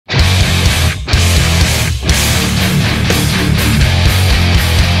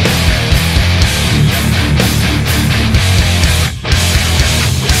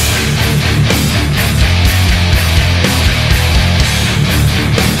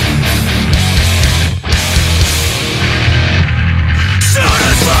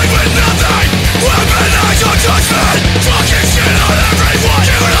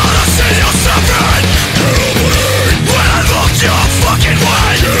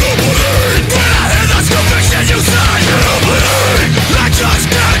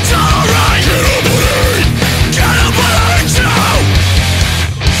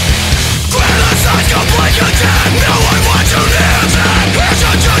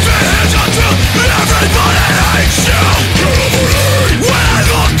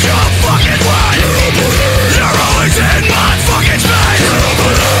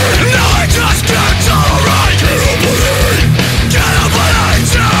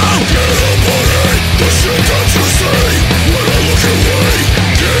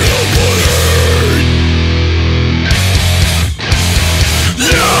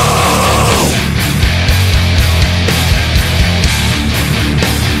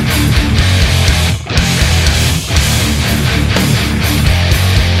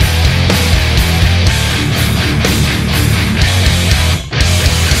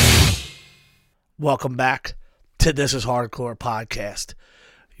Welcome back to This Is Hardcore podcast.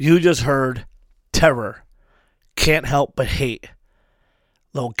 You just heard Terror, Can't Help But Hate.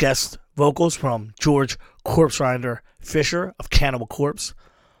 Little guest vocals from George Corpsegrinder Fisher of Cannibal Corpse.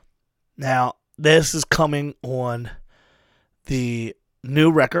 Now, this is coming on the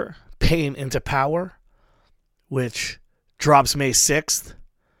new record, Pain into Power, which drops May 6th.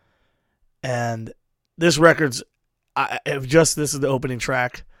 And this record's, this is the opening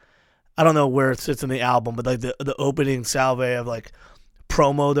track. I don't know where it sits in the album, but like the opening salve of like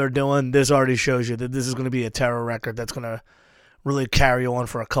promo they're doing, this already shows you that this is going to be a Terror record that's going to really carry on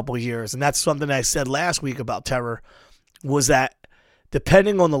for a couple years. And that's something I said last week about Terror, was that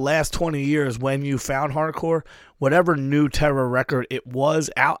depending on the last 20 years when you found hardcore, whatever new Terror record it was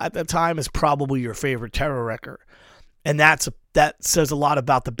out at the time is probably your favorite Terror record. And that says a lot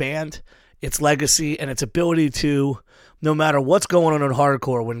about the band, its legacy, and its ability to, no matter what's going on in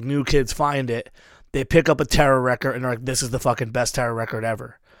hardcore, when new kids find it, they pick up a Terror record and they're like, this is the fucking best Terror record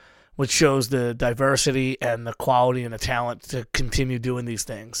ever. Which shows the diversity and the quality and the talent to continue doing these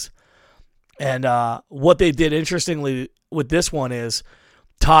things. And what they did interestingly with this one is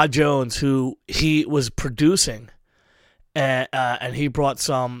Todd Jones, who he was producing, and he brought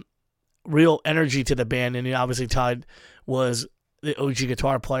some real energy to the band. And obviously Todd was the OG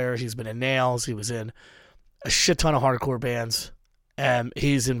guitar player. He's been in Nails. He was in a shit ton of hardcore bands. And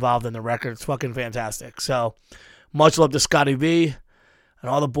he's involved in the record. It's fucking fantastic. So much love to Scotty V and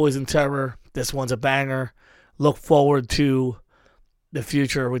all the boys in Terror. This one's a banger. Look forward to the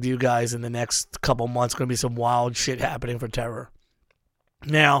future with you guys in the next couple months. Going to be some wild shit happening for Terror.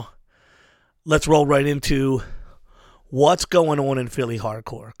 Now, let's roll right into what's going on in Philly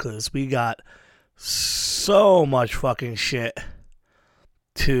hardcore, because we got so much fucking shit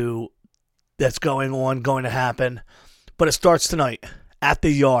that's going to happen. But it starts tonight at the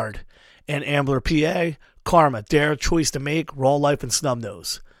Yard in Ambler, PA. Karma, Dare, Choice to Make, Raw Life, and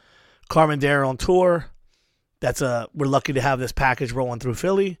Snubnose. Karma and Dare on tour. We're lucky to have this package rolling through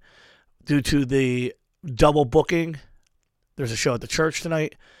Philly. Due to the double booking, there's a show at the church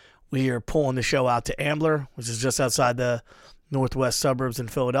tonight. We are pulling the show out to Ambler, which is just outside the northwest suburbs in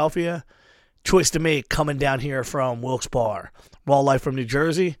Philadelphia. Choice to Make coming down here from Wilkes-Barre. Raw Life from New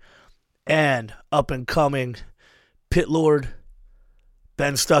Jersey. And up and coming Pit Lord,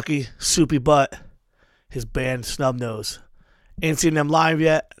 Ben Stuckey, Soupy Butt, his band Snubnose. Ain't seen them live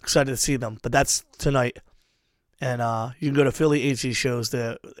yet. Excited to see them. But that's tonight. And you can go to Philly HC shows,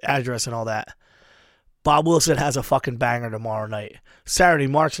 the address and all that. Bob Wilson has a fucking banger tomorrow night. Saturday,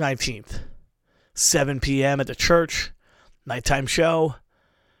 March 19th. 7 p.m. at the church. Nighttime show.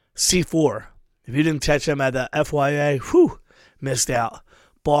 C4. If you didn't catch them at the FYA, missed out.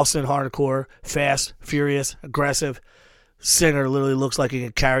 Boston hardcore, fast, furious, aggressive. Singer literally looks like he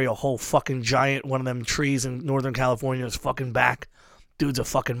can carry a whole fucking giant, one of them trees in Northern California, his fucking back. Dude's a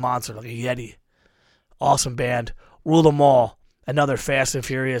fucking monster, like a Yeti. Awesome band. Rule Them All, another fast and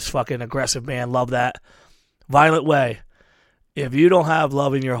furious fucking aggressive band. Love that. Violent Way. If you don't have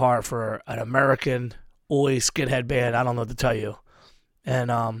love in your heart for an American oi skinhead band, I don't know what to tell you.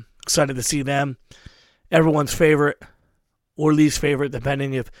 And excited to see them. Everyone's favorite, or least favorite,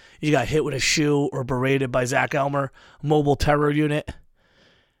 depending if you got hit with a shoe or berated by Zach Elmer, Mobile Terror Unit,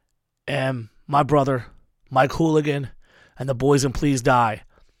 and my brother, Mike Hooligan, and the boys in Please Die.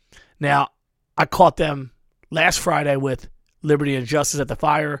 Now, I caught them last Friday with Liberty and Justice at the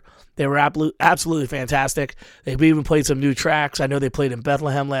Fire. They were absolutely fantastic. They've even played some new tracks. I know they played in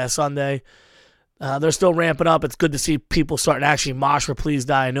Bethlehem last Sunday. They're still ramping up. It's good to see people starting to actually mosh for Please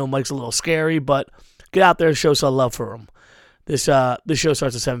Die. I know Mike's a little scary, but get out there and show some love for him. This show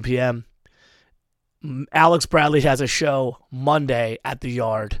starts at 7 p.m. Alex Bradley has a show Monday at the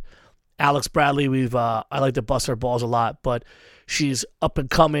Yard. Alex Bradley, I like to bust her balls a lot, but she's up and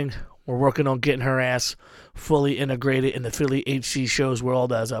coming. We're working on getting her ass fully integrated in the Philly HC shows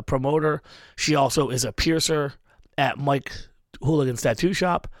world as a promoter. She also is a piercer at Mike Hooligan's Tattoo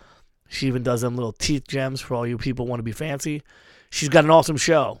Shop. She even does them little teeth gems for all you people who want to be fancy. She's got an awesome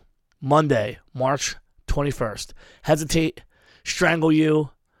show Monday, March 21st. Hesitate, Strangle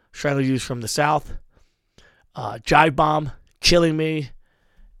You's from the South, Jive Bomb, Killing Me,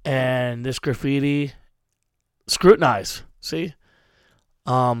 and this graffiti, Scrutinize. See?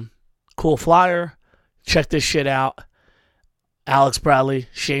 Cool flyer. Check this shit out. Alex Bradley,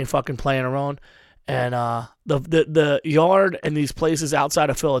 she ain't fucking playing her own. And the Yard and these places outside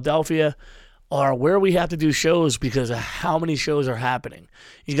of Philadelphia are where we have to do shows because of how many shows are happening.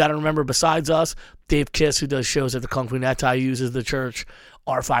 You got to remember, besides us, Dave Kiss, who does shows at the Kung Fu Netai, uses the church.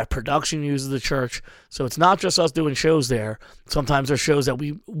 R5 Production uses the church. So it's not just us doing shows there. Sometimes there's shows that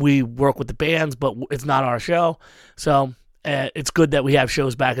we work with the bands, but it's not our show. So it's good that we have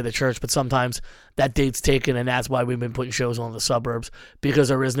shows back at the church, but sometimes that date's taken, and that's why we've been putting shows on the suburbs, because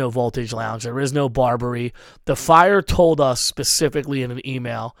there is no Voltage Lounge. There is no Barbary. The Fire told us specifically in an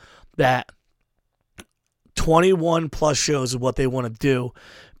email that 21 plus shows is what they want to do,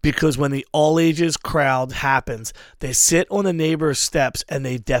 because when the all ages crowd happens, they sit on the neighbor's steps and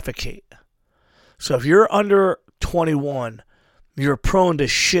they defecate. So if you're under 21, you're prone to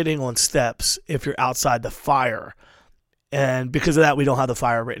shitting on steps if you're outside the Fire. And because of that, we don't have the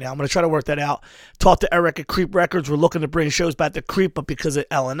Fire right now. I'm going to try to work that out. Talked to Eric at Creep Records. We're looking to bring shows back to Creep, but because of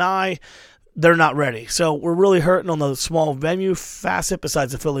L&I, they're not ready. So we're really hurting on the small venue facet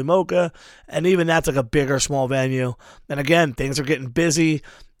besides the Philly Mocha. And even that's like a bigger small venue. And again, things are getting busy.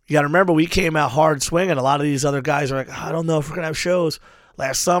 You got to remember, we came out hard swinging. A lot of these other guys are like, I don't know if we're going to have shows.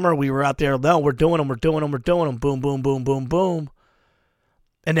 Last summer, we were out there. No, we're doing them. Boom, boom, boom, boom, boom.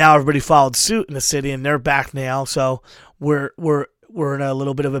 And now everybody followed suit in the city, and they're back now. So we're in a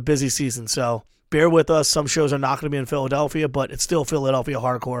little bit of a busy season. So bear with us. Some shows are not going to be in Philadelphia, but it's still Philadelphia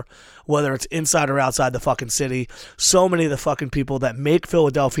hardcore, whether it's inside or outside the fucking city. So many of the fucking people that make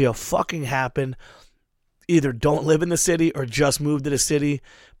Philadelphia fucking happen either don't live in the city or just moved to the city,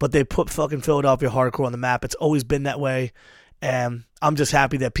 but they put fucking Philadelphia hardcore on the map. It's always been that way. And I'm just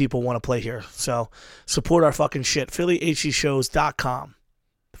happy that people want to play here. So support our fucking shit. PhillyHCShows.com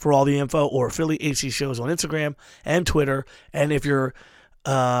for all the info, or Philly HC Shows on Instagram and Twitter. And if you're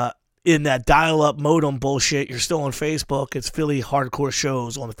in that dial-up modem bullshit, you're still on Facebook, it's Philly Hardcore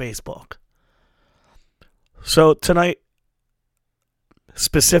Shows on Facebook. So tonight,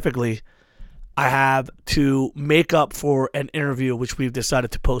 specifically, I have to make up for an interview which we've decided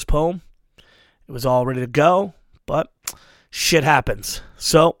to postpone. It was all ready to go, but shit happens.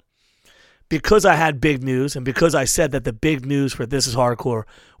 So because I had big news, and because I said that the big news for This Is Hardcore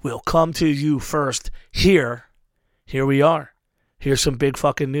will come to you first, here we are. Here's some big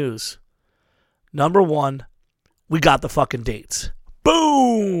fucking news. Number one, we got the fucking dates.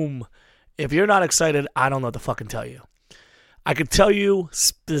 Boom! If you're not excited, I don't know what to fucking tell you. I could tell you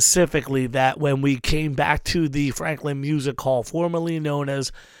specifically that when we came back to the Franklin Music Hall, formerly known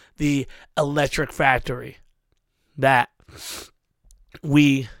as the Electric Factory, that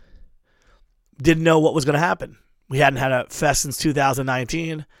we didn't know what was going to happen. We hadn't had a fest since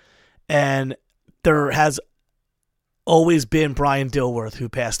 2019, and there has always been Brian Dilworth, who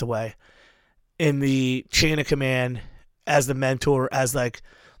passed away, in the chain of command as the mentor, as like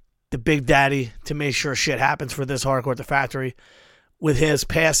the big daddy to make sure shit happens for This Hardcore at the Factory. With his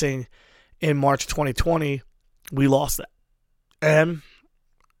passing in March 2020, we lost that. And,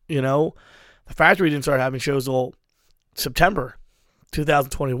 you know, the Factory didn't start having shows till September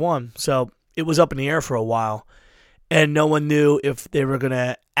 2021. So it was up in the air for a while. And no one knew if they were going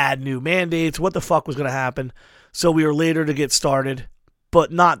to add new mandates, what the fuck was going to happen. So we were later to get started,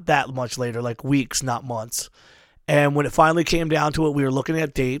 but not that much later, like weeks, not months. And when it finally came down to it, we were looking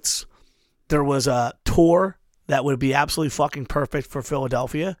at dates. There was a tour that would be absolutely fucking perfect for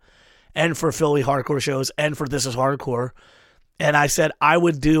Philadelphia and for Philly hardcore shows and for This Is Hardcore. And I said I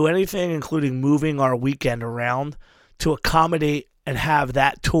would do anything, including moving our weekend around, to accommodate and have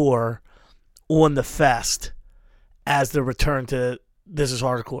that tour on the fest as the return to This Is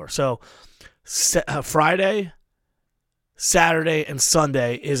Hardcore. So Friday, Saturday, and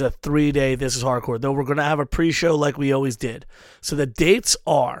Sunday is a 3-day This Is Hardcore, though we're going to have a pre-show like we always did. So the dates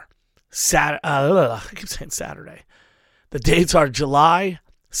are I keep saying Saturday. The dates are July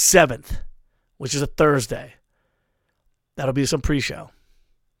 7th, which is a Thursday. That'll be some pre-show.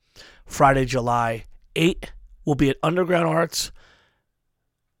 Friday, July 8th will be at Underground Arts.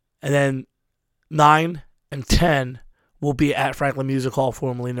 And then 9 and 10 will be at Franklin Music Hall,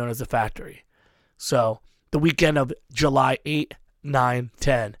 formerly known as The Factory. So the weekend of July 8, 9,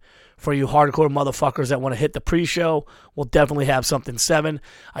 10. For you hardcore motherfuckers that want to hit the pre-show, we'll definitely have something 7.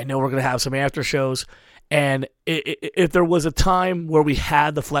 I know we're going to have some after shows. And if there was a time where we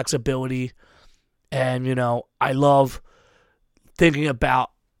had the flexibility, and, you know, I love thinking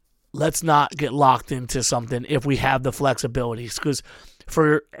about, let's not get locked into something if we have the flexibility. Because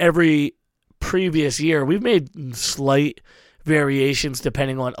for every previous year, we've made slight variations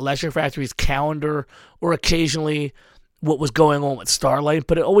depending on Electric Factory's calendar or occasionally what was going on with Starlight,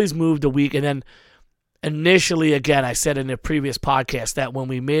 but it always moved a week. And then initially, again, I said in a previous podcast that when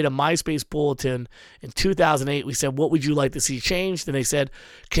we made a MySpace bulletin in 2008, we said, what would you like to see changed? And they said,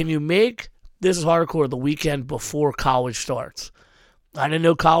 can you make This Is Hardcore the weekend before college starts. I didn't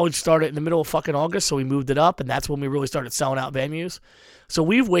know college started in the middle of fucking August, so we moved it up, and that's when we really started selling out venues. So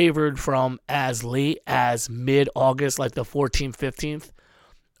we've wavered from as late as mid-August, like the 14th, 15th,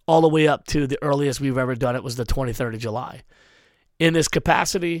 all the way up to the earliest we've ever done it was the 23rd of July. In this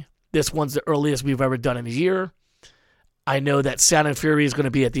capacity, this one's the earliest we've ever done in a year. I know that Sound and Fury is going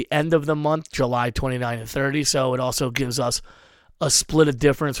to be at the end of the month, July 29 and 30, so it also gives us a split of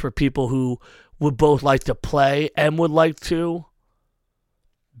difference for people who would both like to play and would like to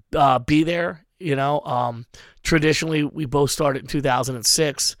be there. Traditionally, we both started in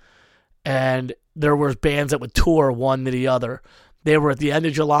 2006, and there were bands that would tour one to the other. They were at the end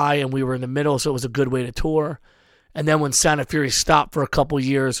of July, and we were in the middle, so it was a good way to tour. And then when Sound and Fury stopped for a couple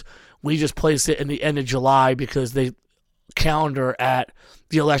years, we just placed it in the end of July because the calendar at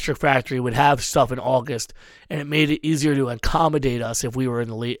the Electric Factory would have stuff in August, and it made it easier to accommodate us if we were in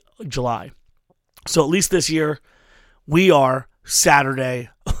the late July. So at least this year, we are Saturday.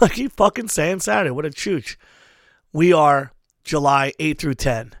 I keep fucking saying Saturday. What a chooch. We are July 8 through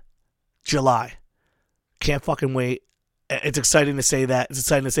 10. July. Can't fucking wait. It's exciting to say that. It's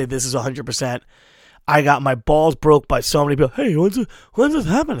exciting to say this is 100%. I got my balls broke by so many people. Hey, when's this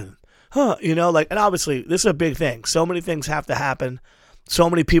happening? Huh? And obviously, this is a big thing. So many things have to happen. So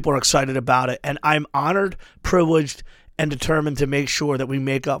many people are excited about it. And I'm honored, privileged, and determined to make sure that we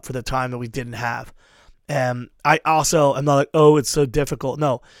make up for the time that we didn't have. And I also am not like, oh, it's so difficult.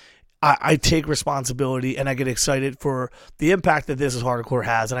 No, I take responsibility and I get excited for the impact that This Is Hardcore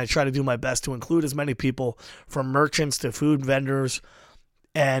has. And I try to do my best to include as many people, from merchants to food vendors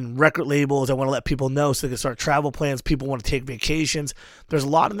and record labels. I want to let people know so they can start travel plans. People want to take vacations. There's a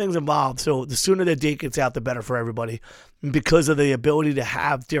lot of things involved. So the sooner the date gets out, the better for everybody. And because of the ability to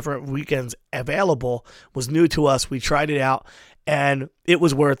have different weekends available was new to us, we tried it out and it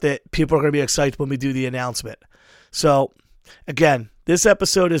was worth it. People are going to be excited when we do the announcement. So again, this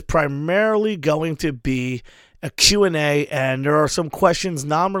episode is primarily going to be a Q&A, and there are some questions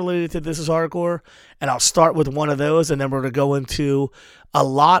non-related to This Is Hardcore, and I'll start with one of those, and then we're going to go into a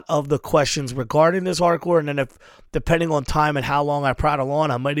lot of the questions regarding This Is Hardcore, and then if, depending on time and how long I prattle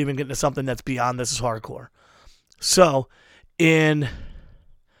on, I might even get into something that's beyond This Is Hardcore. So, in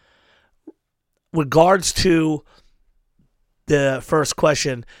regards to the first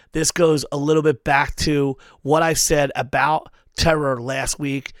question, this goes a little bit back to what I said about Terror last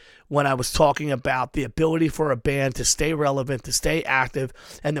week when I was talking about the ability for a band to stay relevant, to stay active,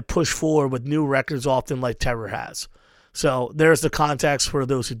 and to push forward with new records often like Terror has. So there's the context for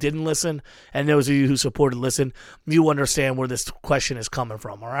those who didn't listen, and those of you who supported listen. You understand where this question is coming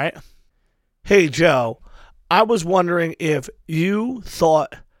from, all right? Hey, Joe, I was wondering if you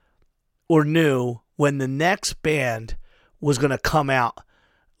thought or knew when the next band was going to come out,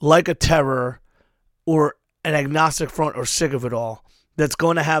 like a Terror or an Agnostic Front or Sick of It All, that's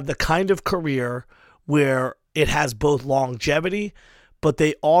going to have the kind of career where it has both longevity, but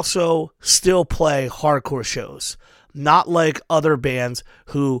they also still play hardcore shows. Not like other bands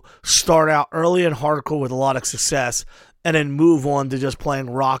who start out early in hardcore with a lot of success and then move on to just playing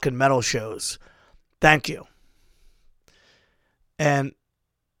rock and metal shows. Thank you. And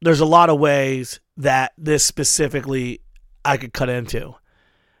there's a lot of ways that this specifically I could cut into.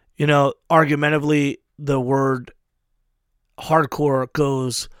 Argumentatively, the word hardcore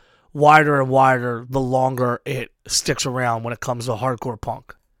goes wider and wider the longer it sticks around when it comes to hardcore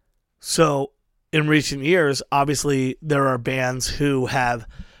punk. So in recent years, obviously there are bands who have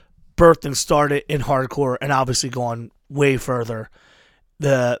birthed and started in hardcore and obviously gone way further.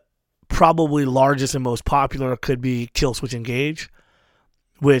 The probably largest and most popular could be Killswitch Engage,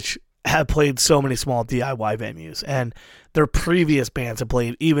 which have played so many small DIY venues, and their previous bands have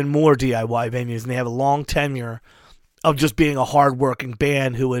played even more DIY venues, and they have a long tenure of just being a hard-working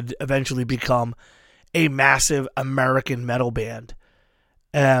band who would eventually become a massive American metal band.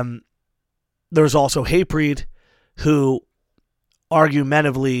 There's also Hatebreed, who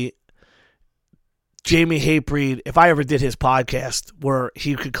argumentatively, Jamie Hatebreed, if I ever did his podcast where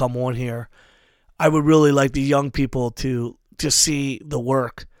he could come on here, I would really like the young people to just see the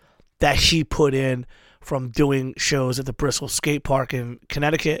work that he put in from doing shows at the Bristol Skate Park in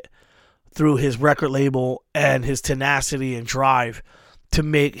Connecticut through his record label and his tenacity and drive to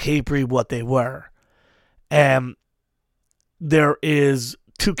make Hatebreed what they were. And there is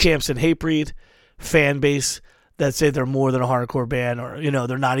two camps in Hatebreed fan base that say they're more than a hardcore band, or,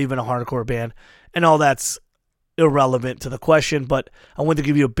 they're not even a hardcore band. And all that's irrelevant to the question, but I want to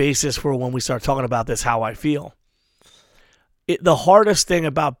give you a basis for when we start talking about this, how I feel. The hardest thing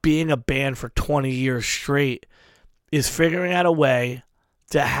about being a band for 20 years straight is figuring out a way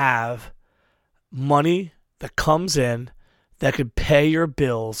to have money that comes in that could pay your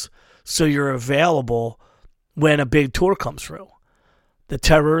bills so you're available when a big tour comes through. The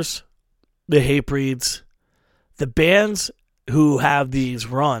Terrors, the Hatebreeds, the bands who have these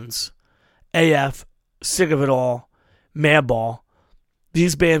runs, AF, Sick of It All, Madball,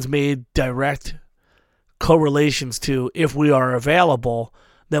 these bands made direct correlations to if we are available,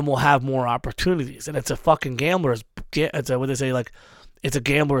 then we'll have more opportunities. And it's a fucking gambler's, it's a, what they say, like, it's a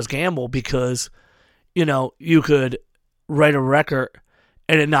gambler's gamble because, you know, you could write a record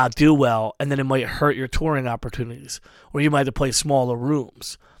and it not do well, and then it might hurt your touring opportunities, or you might have to play smaller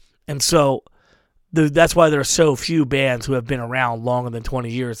rooms. And so that's why there are so few bands who have been around longer than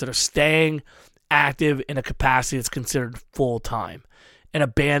 20 years that are staying active in a capacity that's considered full-time. And a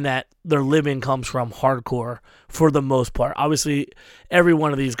band that their living comes from hardcore for the most part. Obviously, every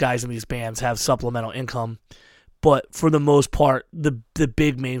one of these guys in these bands have supplemental income, but for the most part, the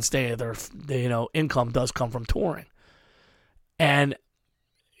big mainstay of their income does come from touring. And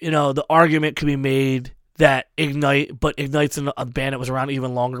the argument could be made that Ignite's a band that was around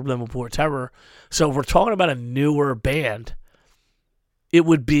even longer than Before Terror. So if we're talking about a newer band, it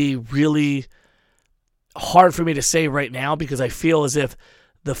would be really hard for me to say right now because I feel as if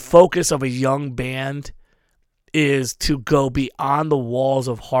the focus of a young band is to go beyond the walls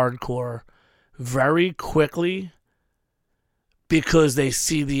of hardcore very quickly because they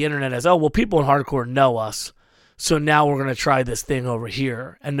see the internet as, oh, well, people in hardcore know us, so now we're going to try this thing over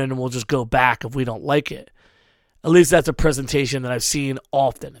here, and then we'll just go back if we don't like it. At least that's a presentation that I've seen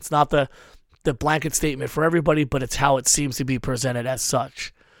often. It's not the blanket statement for everybody, but it's how it seems to be presented as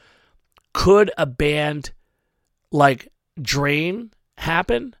such. Could a band like Drain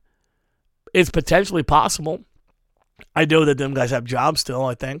happen? It's potentially possible. I know that them guys have jobs still,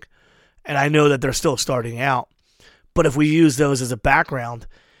 I think, and I know that they're still starting out. But if we use those as a background,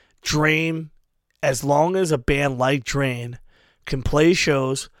 Drain, as long as a band like Drain can play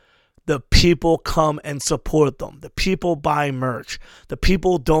shows, the people come and support them. The people buy merch. The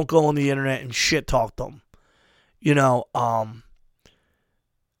people don't go on the internet and shit talk them.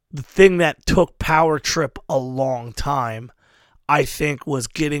 The thing that took Power Trip a long time, I think, was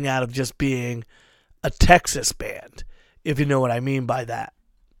getting out of just being a Texas band, if you know what I mean by that.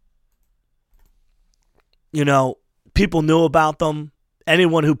 People knew about them.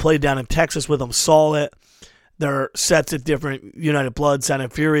 Anyone who played down in Texas with them saw it. Their sets at different United Blood, Sound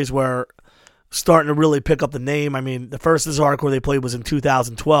and Furies were starting to really pick up the name. I mean, the first This Is Hardcore they played was in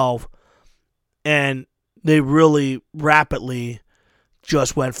 2012, and they really rapidly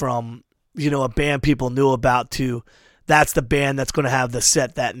just went from, a band people knew about to that's the band that's going to have the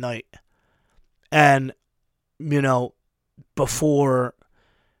set that night. And, before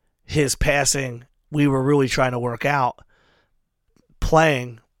his passing, we were really trying to work out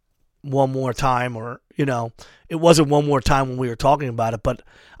playing one more time, or, it wasn't one more time when we were talking about it, but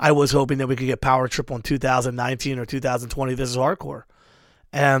I was hoping that we could get Power Trip on 2019 or 2020 This Is Hardcore.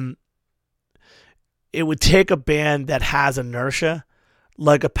 And it would take a band that has inertia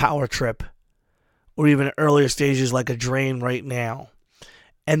like a Power Trip, or even earlier stages like a Drain right now,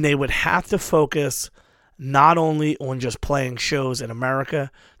 and they would have to focus not only on just playing shows in America,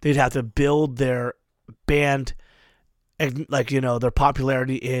 they'd have to build their band, their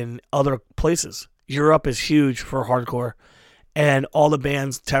popularity in other places. Europe is huge for hardcore, and all the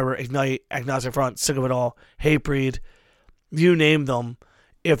bands, Terror, Ignite, Agnostic Front, Sick of It All, Hatebreed, you name them,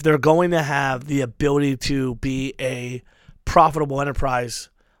 if they're going to have the ability to be a profitable enterprise,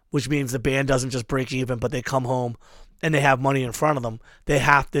 which means the band doesn't just break even, but they come home and they have money in front of them, they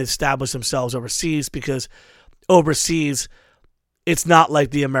have to establish themselves overseas, because overseas, it's not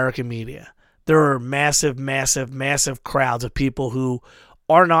like the American media. There are massive, massive, massive crowds of people who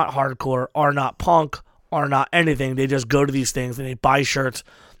are not hardcore, are not punk, are not anything. They just go to these things and they buy shirts,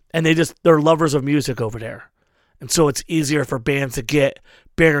 and they're lovers of music over there. And so it's easier for bands to get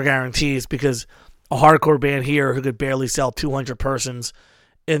bigger guarantees, because a hardcore band here who could barely sell 200 persons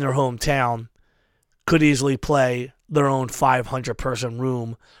in their hometown could easily play their own 500-person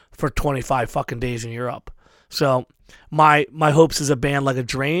room for 25 fucking days in Europe. So my hopes is a band like a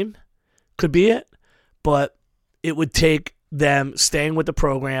Drain could be it, but it would take them staying with the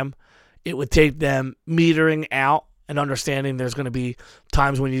program. It would take them metering out and understanding there's going to be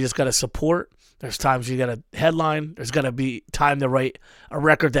times when you just got to support. There's times you got to headline. There's got to be time to write a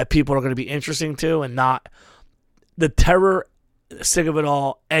record that people are going to be interesting to, and not the Terror, Sick of It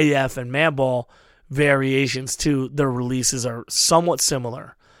All, AF, and Madball variations to their releases are somewhat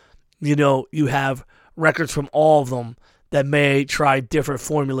similar. You have records from all of them that may try different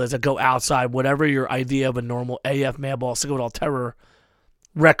formulas that go outside whatever your idea of a normal AF, Madball, Sick of It All, Terror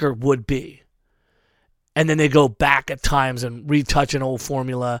record would be. and then they go back at times and retouch an old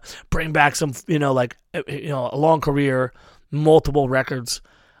formula, bring back some, a long career, multiple records.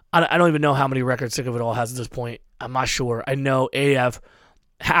 I don't even know how many records Sick of It All has at this point. I'm not sure. I know AF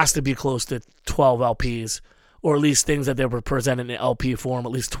has to be close to 12 LPs, or at least things that they were presented in LP form,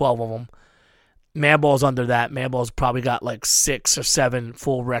 at least 12 of them. Madball's under that. Madball's probably got like 6 or 7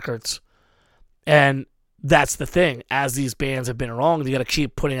 full records. And that's the thing. As these bands have been around, you got to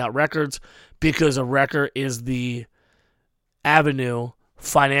keep putting out records, because a record is the avenue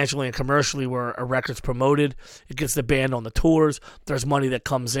financially and commercially where a record's promoted. It gets the band on the tours. There's money that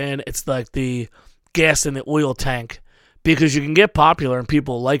comes in. It's like the gas in the oil tank, because you can get popular and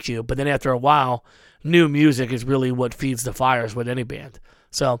people like you, but then after a while, new music is really what feeds the fires with any band.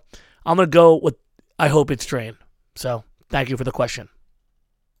 So I'm going to go with I Hope It's Drain. So thank you for the question.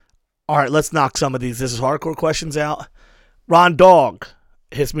 All right, let's knock some of these This Is Hardcore questions out. Ron Dog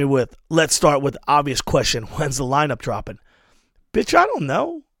hits me with, let's start with the obvious question. When's the lineup dropping? Bitch, I don't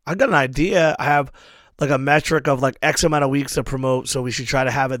know. I got an idea. I have like a metric of like X amount of weeks to promote, so we should try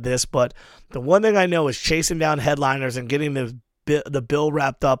to have it this. But the one thing I know is chasing down headliners and getting the bill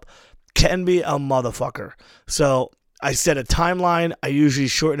wrapped up can be a motherfucker. So I set a timeline. I usually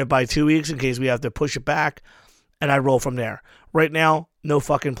shorten it by 2 weeks in case we have to push it back, and I roll from there. Right now, no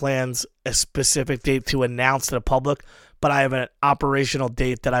fucking plans, a specific date to announce to the public, but I have an operational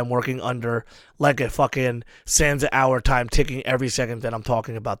date that I'm working under, like a fucking sands hour time ticking every second that I'm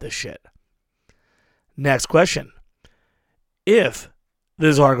talking about this shit. Next question. If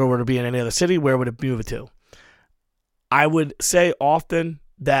This Is Hardcore were to be in any other city, where would it move it to? I would say often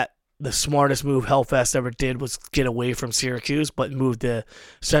that the smartest move Hellfest ever did was get away from Syracuse, but move to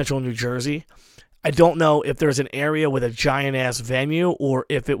central New Jersey. I don't know if there's an area with a giant-ass venue, or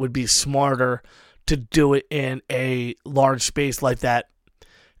if it would be smarter to do it in a large space like that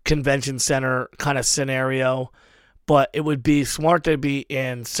convention center kind of scenario. But it would be smart to be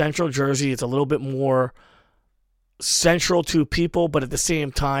in central Jersey. It's a little bit more central to people, but at the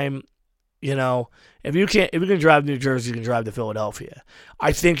same time, if you can drive to New Jersey, you can drive to Philadelphia.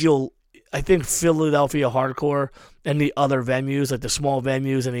 I think Philadelphia hardcore and the other venues, like the small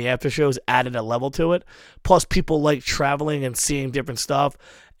venues and the after shows, added a level to it. Plus, people like traveling and seeing different stuff.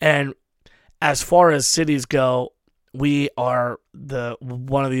 And as far as cities go, we are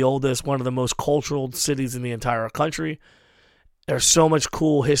one of the oldest, one of the most cultural cities in the entire country. There's so much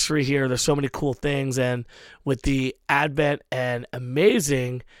cool history here. There's so many cool things. And with the advent and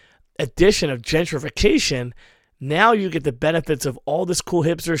amazing addition of gentrification, now you get the benefits of all this cool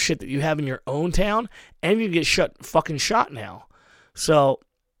hipster shit that you have in your own town, and you get fucking shot now. So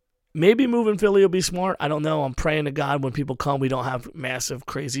maybe moving Philly will be smart. I don't know. I'm praying to God when people come, we don't have massive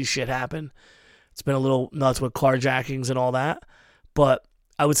crazy shit happen. It's been a little nuts with carjackings and all that. But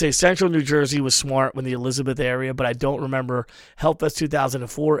I would say central New Jersey was smart when the Elizabeth area, but I don't remember Hellfest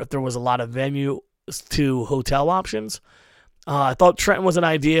 2004 if there was a lot of venue to hotel options. I thought Trenton was an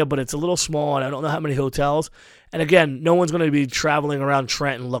idea, but it's a little small, and I don't know how many hotels. And again, no one's going to be traveling around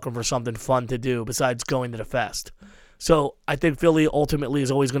Trenton looking for something fun to do besides going to the fest. So I think Philly ultimately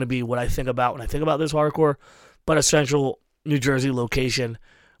is always going to be what I think about when I think about this hardcore, but a central New Jersey location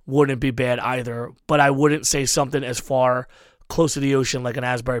wouldn't be bad either. But I wouldn't say something as far close to the ocean like an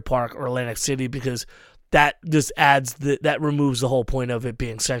Asbury Park or Atlantic City, because that just that removes the whole point of it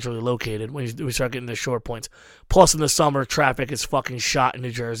being centrally located when we start getting the short points. Plus, in the summer, traffic is fucking shot in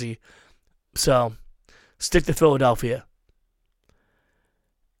New Jersey. So, stick to Philadelphia.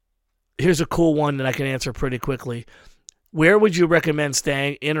 Here's a cool one that I can answer pretty quickly. Where would you recommend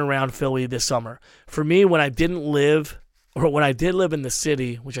staying in and around Philly this summer? For me, when I did live in the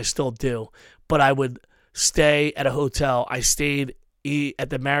city, which I still do, but I would stay at a hotel. I stayed at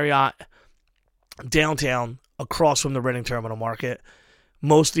the Marriott downtown across from the Reading Terminal Market.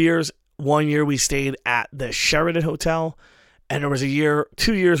 Most years, one year we stayed at the Sheraton Hotel, and there was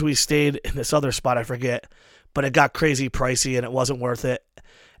 2 years we stayed in this other spot, I forget, but it got crazy pricey and it wasn't worth it,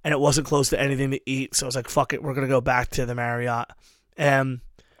 and it wasn't close to anything to eat, so I was like, fuck it, we're going to go back to the Marriott. And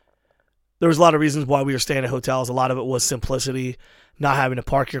there was a lot of reasons why we were staying at hotels. A lot of it was simplicity, not having to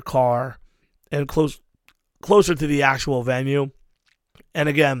park your car, and closer to the actual venue. And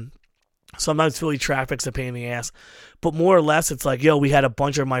again, sometimes Philly traffic's a pain in the ass, but more or less it's like, we had a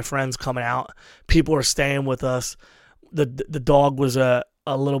bunch of my friends coming out. People were staying with us. The dog was a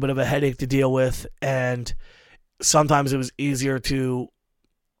little bit of a headache to deal with, and sometimes it was easier to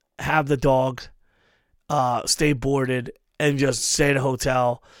have the dog stay boarded and just stay in a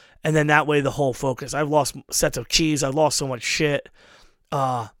hotel, and then that way the whole focus. I've lost sets of keys. I've lost so much shit.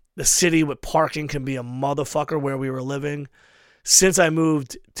 The city with parking can be a motherfucker where we were living. since I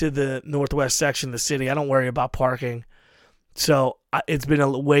moved to the northwest section of the city, I don't worry about parking. So it's been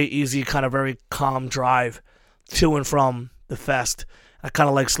a way easy, kind of very calm drive to and from the fest. I kind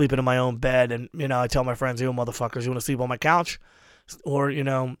of like sleeping in my own bed, and I tell my friends, "You motherfuckers, you want to sleep on my couch, or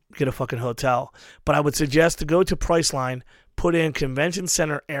get a fucking hotel?" But I would suggest to go to Priceline, put in convention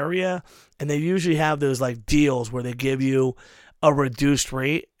center area, and they usually have those like deals where they give you a reduced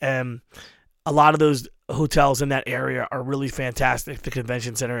rate, and a lot of those hotels in that area are really fantastic. The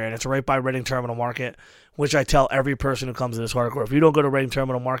convention center area, and it's right by Reading Terminal Market, which I tell every person who comes to this hardcore: if you don't go to Reading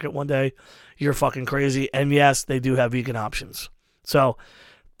Terminal Market one day, you're fucking crazy. And yes, they do have vegan options. So,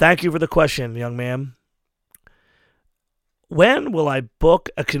 thank you for the question, young man. When will I book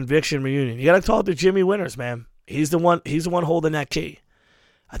a Conviction reunion? You gotta talk to Jimmy Winters, man. He's the one holding that key.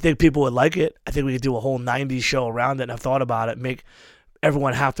 I think people would like it. I think we could do a whole 90s show around it, and I've thought about it. Make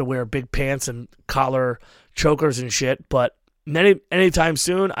everyone have to wear big pants and collar chokers and shit. But anytime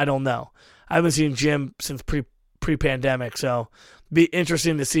soon, I don't know. I haven't seen Jim since pre-pandemic, so be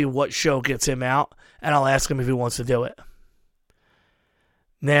interesting to see what show gets him out, and I'll ask him if he wants to do it.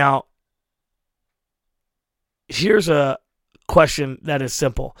 Now, here's a question that is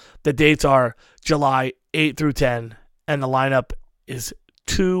simple. The dates are July 8 through 10, and the lineup is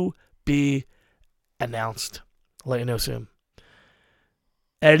to be announced. I'll let you know soon.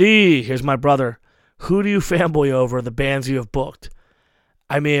 Eddie, here's my brother. Who do you fanboy over the bands you have booked?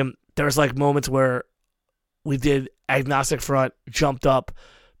 I mean, there's like moments where we did Agnostic Front, jumped up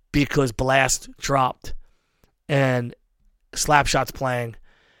because Blast dropped and Slapshot's playing,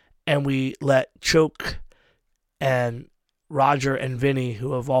 and we let Choke and Roger and Vinny,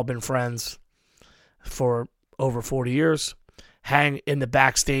 who have all been friends for over 40 years, hang in the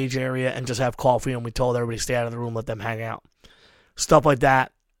backstage area and just have coffee, and we told everybody to stay out of the room, let them hang out. Stuff like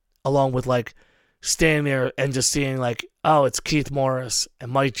that, along with like standing there and just seeing like, oh, it's Keith Morris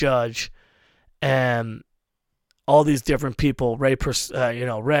and Mike Judge and all these different people, Ray Purcell,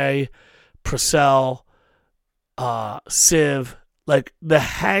 Civ, like the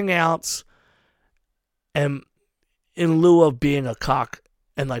hangouts, and in lieu of being a cock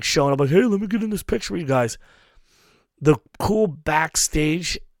and like showing up like, hey, let me get in this picture with you guys. The cool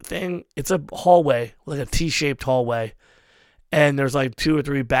backstage thing, it's a hallway, like a T-shaped hallway, and there's like 2 or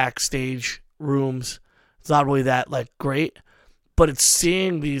 3 backstage rooms. It's not really that like great, but it's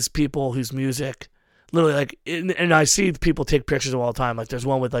seeing these people whose music literally like, and I see people take pictures of all the time. Like there's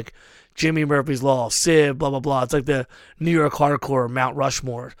one with like Jimmy Murphy's Law, Civ, blah, blah, blah. It's like the New York hardcore, Mount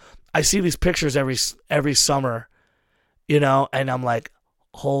Rushmore. I see these pictures every summer, and I'm like,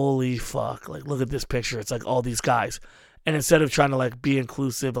 holy fuck, like look at this picture. It's like all these guys. And instead of trying to like be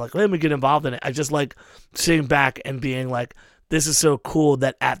inclusive, like let me get involved in it, I just like sitting back and being like, this is so cool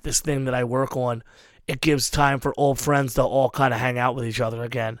that at this thing that I work on, it gives time for old friends to all kind of hang out with each other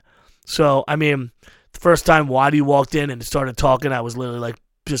again. So, I mean, the first time Waddy walked in and started talking, I was literally like,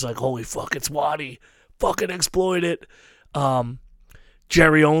 just like, holy fuck, it's Waddy. Fucking exploit it.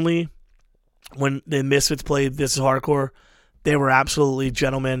 Jerry Only, when the Misfits played This Is Hardcore, they were absolutely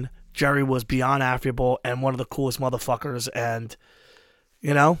gentlemen. Jerry was beyond affable and one of the coolest motherfuckers, and,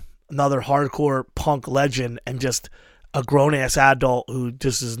 another hardcore punk legend and just a grown-ass adult who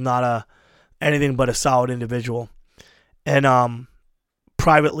just is not anything but a solid individual. And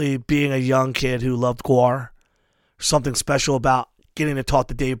privately, being a young kid who loved Gwar, something special about getting to talk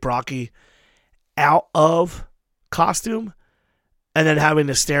to Dave Brockie out of costume and then having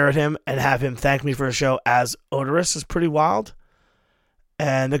to stare at him and have him thank me for a show as Odorous is pretty wild.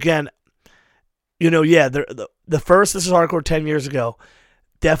 And again, the first This Is Hardcore 10 years ago,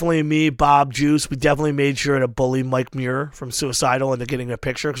 definitely me, Bob, Juice, we definitely made sure to bully Mike Muir from Suicidal into getting a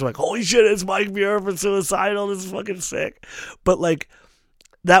picture because we're like, holy shit, it's Mike Muir from Suicidal. This is fucking sick. But like,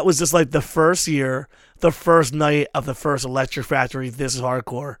 that was just like the first year, the first night of the first Electric Factory This Is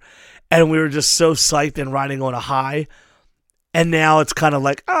Hardcore. And we were just so psyched and riding on a high. And now it's kind of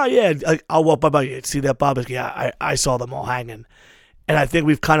like, oh yeah, like, I'll walk by you. See that, Bob? Like, yeah, I saw them all hanging. And I think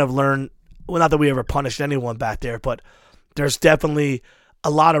we've kind of learned, well, not that we ever punished anyone back there, but there's definitely a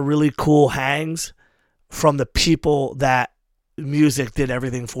lot of really cool hangs from the people that music did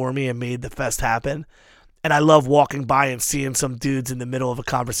everything for me and made the fest happen. And I love walking by and seeing some dudes in the middle of a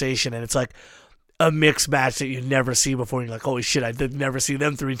conversation, and it's like a mixed match that you never see before. You're like, holy shit, I did never see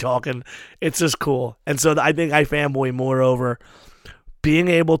them three talking. It's just cool. And so I think I fanboy more over being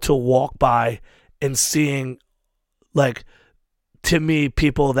able to walk by and seeing, like, to me,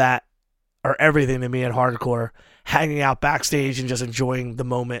 people that are everything to me in hardcore, hanging out backstage and just enjoying the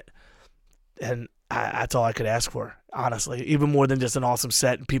moment. And that's all I could ask for, honestly. Even more than just an awesome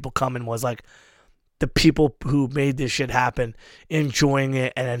set and people coming was like, the people who made this shit happen enjoying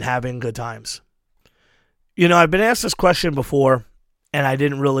it and having good times. I've been asked this question before, and I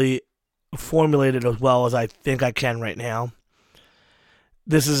didn't really formulate it as well as I think I can right now.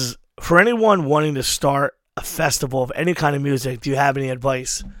 This is for anyone wanting to start a festival of any kind of music. Do you have any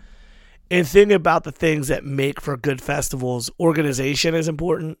advice? In thinking about the things that make for good festivals, organization is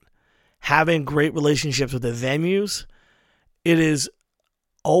important. Having great relationships with the venues. It is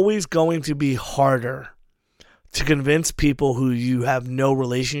always going to be harder to convince people who you have no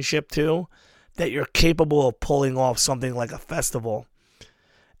relationship to that you're capable of pulling off something like a festival.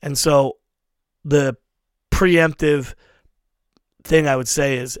 And so the preemptive thing I would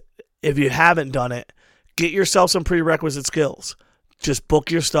say is, if you haven't done it, get yourself some prerequisite skills. Just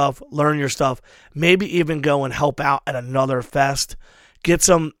book your stuff, learn your stuff, maybe even go and help out at another fest. Get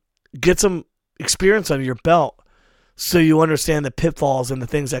some experience under your belt so you understand the pitfalls and the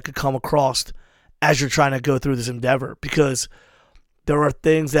things that could come across as you're trying to go through this endeavor. Because there are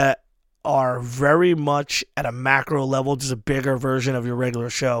things that are very much at a macro level, just a bigger version of your regular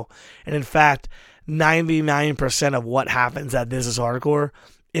show. And in fact, 99% of what happens at This Is Hardcore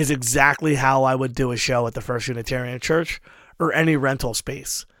is exactly how I would do a show at the First Unitarian Church or any rental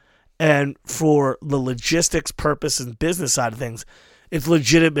space. And for the logistics purpose and business side of things, it's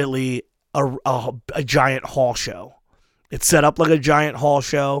legitimately a giant hall show. It's set up like a giant hall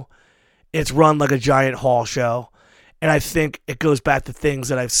show. It's run like a giant hall show. And I think it goes back to things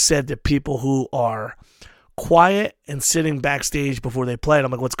that I've said to people who are quiet and sitting backstage before they play. And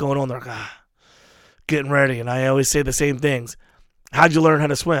I'm like, what's going on? They're like, getting ready. And I always say the same things. How'd you learn how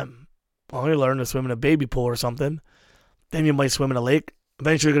to swim? Well, you learn to swim in a baby pool or something. Then you might swim in a lake.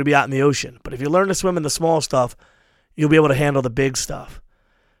 Eventually you're going to be out in the ocean. But if you learn to swim in the small stuff, you'll be able to handle the big stuff.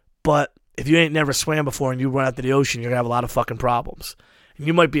 But if you ain't never swam before and you run out to the ocean, you're going to have a lot of fucking problems. And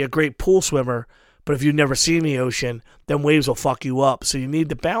you might be a great pool swimmer, but if you've never seen the ocean, then waves will fuck you up. So you need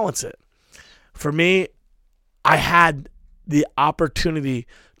to balance it. For me, I had the opportunity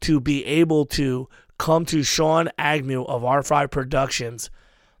to be able to come to Sean Agnew of R5 Productions,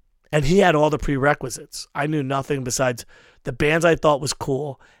 and he had all the prerequisites. I knew nothing besides the bands I thought was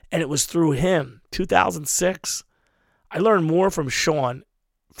cool, and it was through him. 2006, I learned more from Sean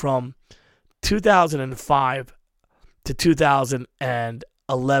from 2005 to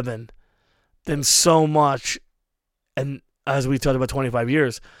 2011 than so much. And as we talked about 25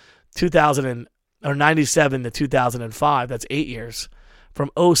 years, 97 to 2005, that's 8 years. From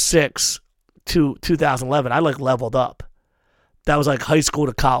 06 to 2011, I leveled up. That was like high school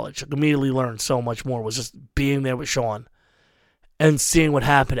to college. I immediately learned so much more. Was just being there with Sean and seeing what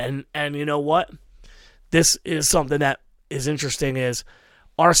happened. And you know what? This is something that is interesting is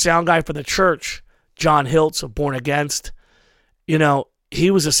our sound guy for the church, John Hiltz of Born Against,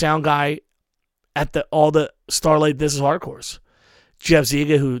 he was a sound guy at all the Starlight This Is Hardcores. Jeff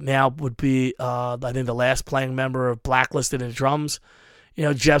Ziga, who now would be, I think, the last playing member of Blacklisted in drums.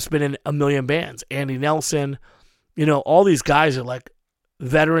 Jeff's been in a million bands. Andy Nelson, all these guys are like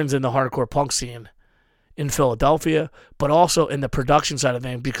veterans in the hardcore punk scene in Philadelphia, but also in the production side of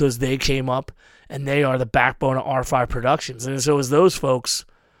things because they came up and they are the backbone of R5 Productions. And so it was those folks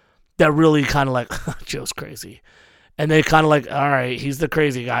that really kind of like, Joe's crazy. And they kind of like, all right, he's the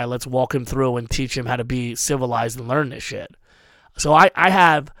crazy guy. Let's walk him through and teach him how to be civilized and learn this shit. So I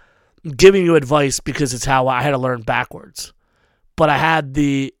have giving you advice because it's how I had to learn backwards. But I had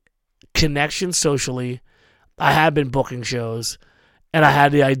the connection socially. I had been booking shows, and I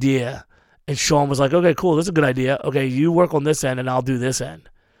had the idea. And Sean was like, okay, cool, this is a good idea. Okay, you work on this end, and I'll do this end.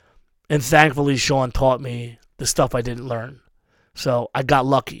 And thankfully, Sean taught me the stuff I didn't learn. So I got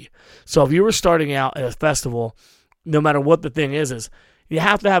lucky. So if you were starting out at a festival, no matter what the thing is you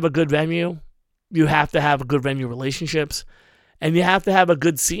have to have a good venue. You have to have good venue relationships. And you have to have a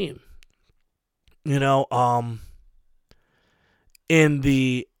good scene. In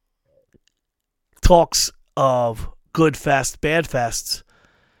the talks of good fest, bad fests,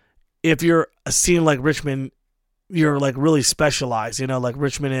 if you're a scene like Richmond, you're like really specialized. Like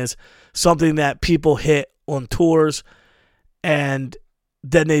Richmond is something that people hit on tours, and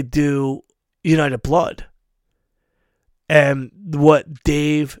then they do United Blood. And what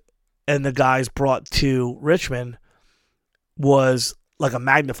Dave and the guys brought to Richmond was like a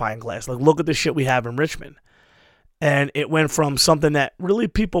magnifying glass. Like, look at the shit we have in Richmond. And it went from something that really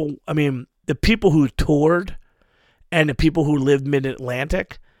the people who toured and the people who lived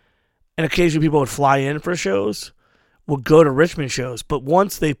mid-Atlantic, and occasionally people would fly in for shows, would go to Richmond shows. But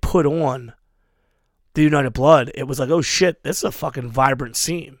once they put on the United Blood, it was like, oh shit, this is a fucking vibrant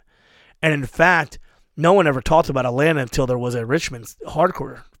scene. And in fact, no one ever talked about Atlanta until there was a Richmond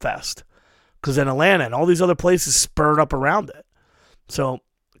hardcore fest because then Atlanta and all these other places spurred up around it. So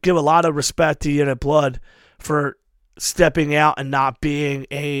give a lot of respect to Unit Blood for stepping out and not being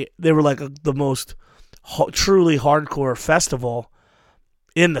they were like the most truly hardcore festival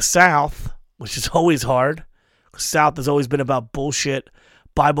in the South, which is always hard. South has always been about bullshit,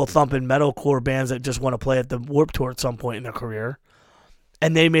 Bible-thumping metalcore bands that just want to play at the Warped Tour at some point in their career.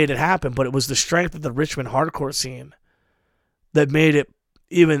 And they made it happen, but it was the strength of the Richmond hardcore scene that made it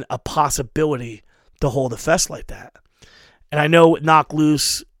even a possibility to hold a fest like that. And I know with Knock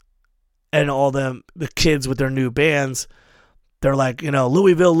Loose and all the kids with their new bands, they're like,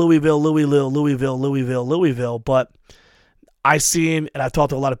 Louisville, but I've seen, and I've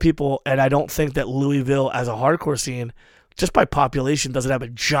talked to a lot of people, and I don't think that Louisville as a hardcore scene, just by population, doesn't have a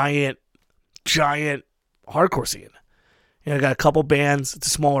giant hardcore scene. Got a couple bands, it's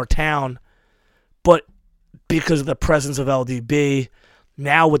a smaller town, but because of the presence of LDB,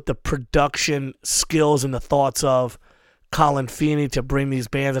 now with the production skills and the thoughts of Colin Feeney to bring these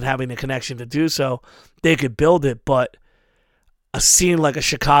bands and having the connection to do so, they could build it. But a scene like a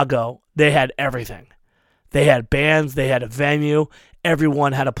Chicago, they had everything. They had bands, they had a venue,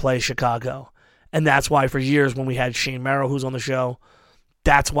 everyone had to play Chicago. And that's why for years when we had Shane Merrill, who's on the show,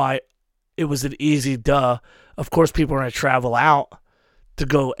 that's why it was an easy duh. Of course, people are going to travel out to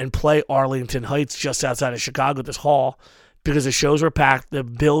go and play Arlington Heights just outside of Chicago, this hall, because the shows were packed, the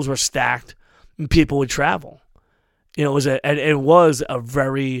bills were stacked, and people would travel. It was a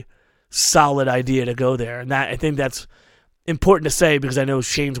very solid idea to go there. And that, I think that's important to say because I know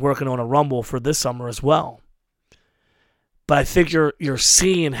Shane's working on a Rumble for this summer as well. But I think your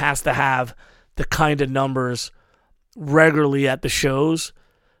scene has to have the kind of numbers regularly at the shows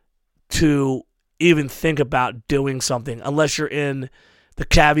to even think about doing something, unless you're in, the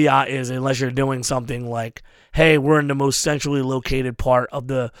caveat is unless you're doing something like, hey, we're in the most centrally located part of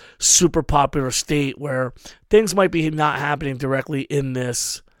the super popular state where things might be not happening directly in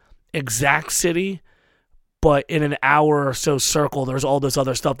this exact city, but in an hour or so circle, there's all this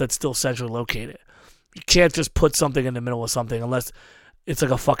other stuff that's still centrally located. You can't just put something in the middle of something unless it's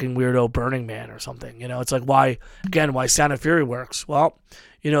like a fucking weirdo Burning Man or something. It's like why Sound of Fury works. Well,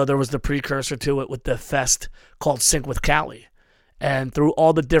 there was the precursor to it with the fest called Sync with Cali. And through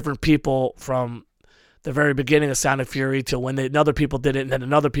all the different people from the very beginning of Sound of Fury to when another people did it and then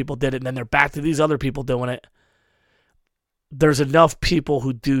another people did it and then they're back to these other people doing it, there's enough people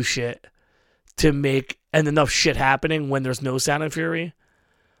who do shit to make, and enough shit happening when there's no Sound of Fury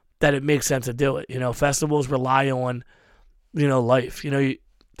that it makes sense to do it. Festivals rely on, life.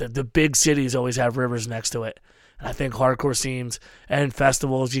 The big cities always have rivers next to it. And I think hardcore scenes and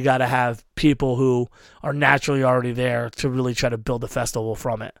festivals, you got to have people who are naturally already there to really try to build a festival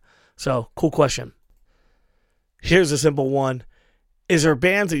from it. So, cool question. Here's a simple one. Is there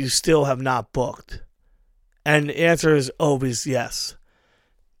bands that you still have not booked? And the answer is always yes.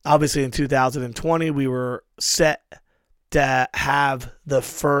 Obviously, in 2020, we were set to have the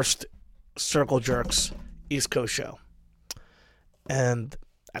first Circle Jerks East Coast show. And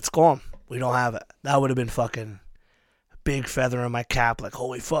that's gone. We don't have it. That would have been fucking big feather in my cap, like,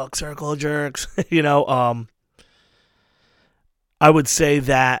 holy fuck, Circle Jerks. I would say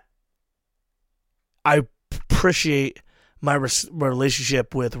that I appreciate my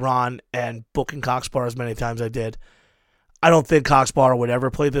relationship with Ron and booking Coxbar as many times as I did. I don't think Coxbar would ever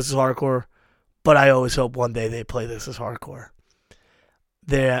play This Is Hardcore, but I always hope one day they play This Is Hardcore.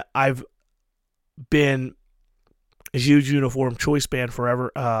 I've been a huge Uniform Choice band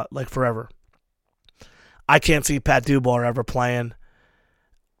forever, forever. I can't see Pat Dubar ever playing.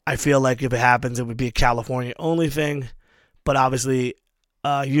 I feel like if it happens, it would be a California-only thing, but obviously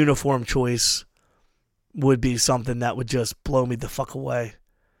Uniform Choice would be something that would just blow me the fuck away.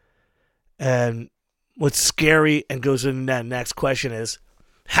 And what's scary and goes into that next question is,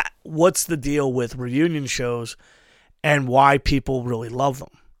 what's the deal with reunion shows and why people really love them?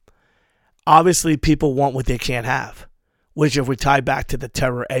 Obviously, people want what they can't have, which if we tie back to the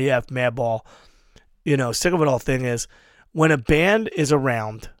Terror AF Madball, sick of it all thing is, when a band is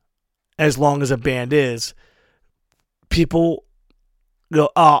around, as long as a band is, people go,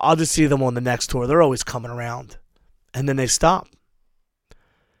 oh, I'll just see them on the next tour. They're always coming around. And then they stop.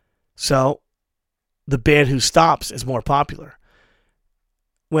 So the band who stops is more popular.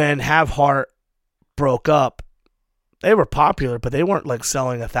 When Have Heart broke up, they were popular, but they weren't like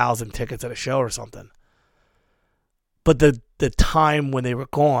selling 1,000 tickets at a show or something. But the time when they were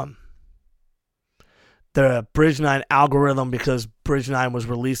gone, the Bridge 9 algorithm, because Bridge 9 was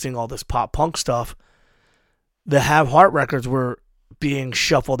releasing all this pop punk stuff, the Have Heart records were being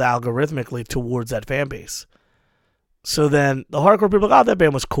shuffled algorithmically towards that fan base. So then the hardcore people, oh, that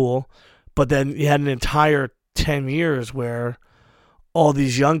band was cool. But then you had an entire 10 years where all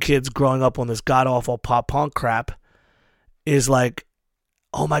these young kids growing up on this god-awful pop-punk crap is like,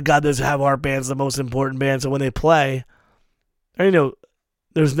 oh my God, this Have Heart band's the most important band. So when they play,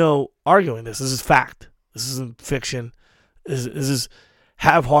 there's no arguing this. This is fact. This isn't fiction. This is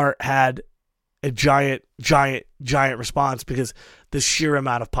Have Heart had a giant response because the sheer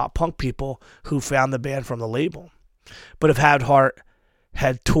amount of pop-punk people who found the band from the label. But if Have Heart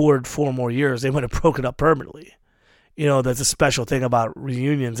had toured 4 more years, they would have broken up permanently. That's a special thing about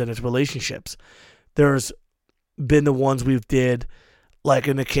reunions and its relationships. There's been the ones we've did, like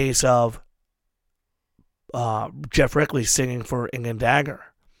in the case of Jeff Rickley singing for Ink & Dagger,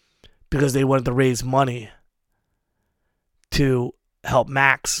 because they wanted to raise money to help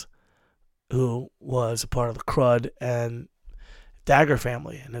Max, who was a part of the Crud and Dagger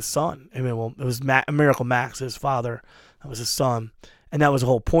family, and his son. It was Miracle Max, his father. That was his son. And that was the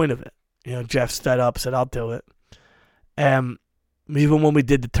whole point of it. Jeff stood up, said, I'll do it. And even when we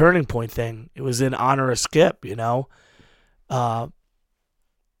did the Turning Point thing, it was in honor of Skip, They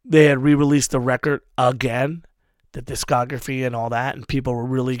had re-released the record again, the discography and all that, and people were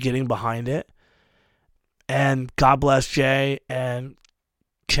really getting behind it. And God bless Jay and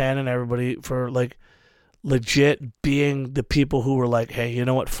Ken and everybody for, legit being the people who were like, hey, you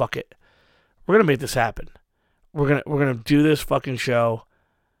know what? Fuck it. We're going to make this happen. We're gonna do this fucking show.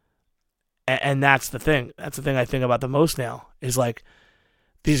 And that's the thing. That's the thing I think about the most now, is like,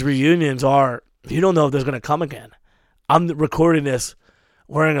 these reunions are, you don't know if there's going to come again. I'm recording this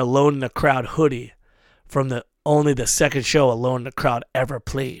wearing a Alone in the Crowd hoodie from only the second show Alone in the Crowd ever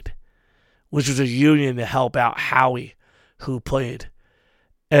played, which was a union to help out Howie, who played.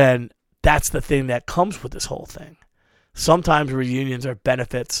 And that's the thing that comes with this whole thing. Sometimes reunions are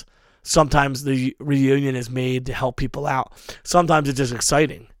benefits. Sometimes the reunion is made to help people out. Sometimes it's just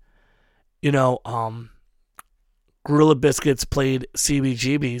exciting. Gorilla Biscuits played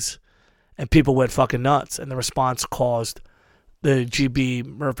CBGBs and people went fucking nuts. And the response caused the GB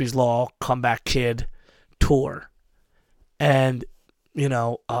Murphy's Law Comeback Kid tour. And,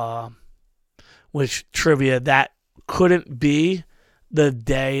 which trivia, that couldn't be the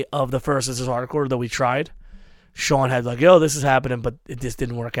day of the first This Is Hardcore that we tried. Sean had this is happening, but it just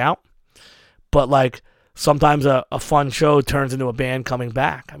didn't work out. But sometimes a fun show turns into a band coming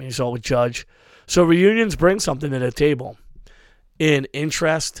back. I mean, you saw it with Judge. So reunions bring something to the table in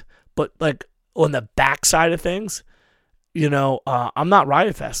interest, but on the backside of things, I'm not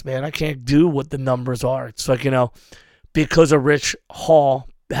Riot Fest, man. I can't do what the numbers are. It's because of Rich Hall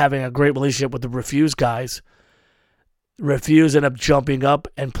having a great relationship with the Refuse guys, Refuse ended up jumping up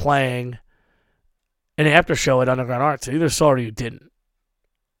and playing an after show at Underground Arts. Either saw it or you didn't.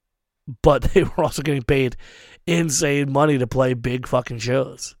 But they were also getting paid insane money to play big fucking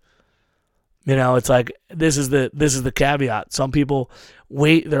shows. It's like, this is the caveat. Some people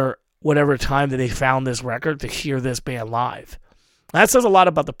wait their whatever time that they found this record to hear this band live. That says a lot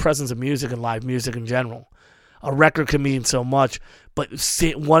about the presence of music and live music in general. A record can mean so much, but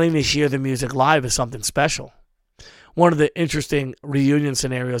wanting to hear the music live is something special. One of the interesting reunion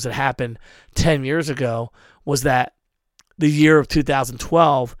scenarios that happened 10 years ago was that the year of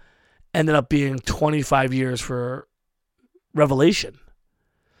 2012 ended up being 25 years for Revelation.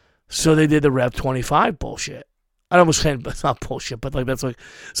 So they did the Rev 25 bullshit. I almost said, but it's not bullshit, but that's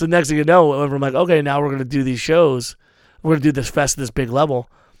so next thing you know, I'm like, okay, now we're going to do these shows. We're going to do this fest at this big level.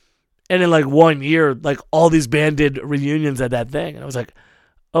 And in 1 year, all these band did reunions at that thing. And I was like,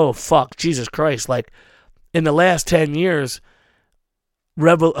 oh, fuck, Jesus Christ. In the last 10 years,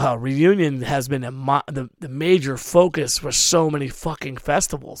 reunion has been the major focus for so many fucking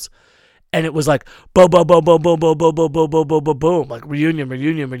festivals. And it was boom, boom, boom, boom, boom, boom, boom, boom, boom, boom, boom, boom, boom, reunion.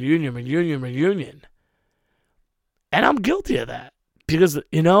 And I'm guilty of that because,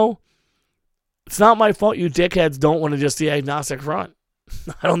 it's not my fault you dickheads don't want to just see agnostic front.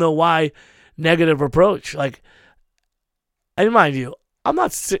 I don't know why negative approach. And mind you, I'm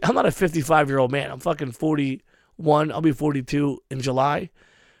not a 55-year-old man. I'm fucking 41. I'll be 42 in July.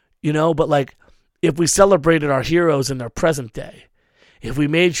 But if we celebrated our heroes in their present day, if we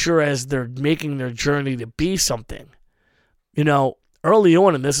made sure as they're making their journey to be something, early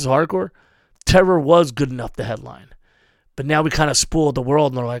on in This Is Hardcore, Terror was good enough to headline. But now we kind of spoiled the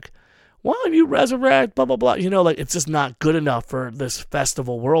world and they're like, why don't you resurrect, blah, blah, blah. It's just not good enough for this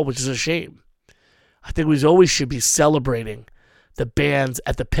festival world, which is a shame. I think we always should be celebrating the bands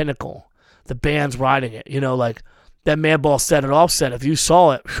at the pinnacle, the bands riding it. That Madball Set It Off set, if you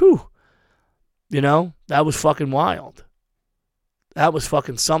saw it, whew, that was fucking wild. That was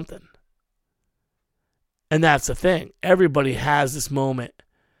fucking something. And that's the thing. Everybody has this moment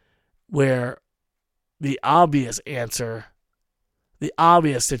where the obvious answer, the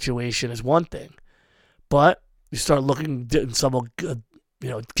obvious situation is one thing, but you start looking and someone,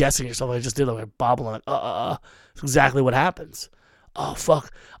 guessing yourself. I just did like bobbling. It's exactly what happens. Oh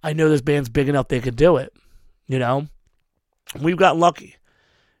fuck! I know this band's big enough they could do it. We've gotten lucky.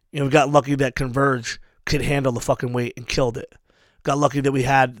 We got lucky that Converge could handle the fucking weight and killed it. Got lucky that we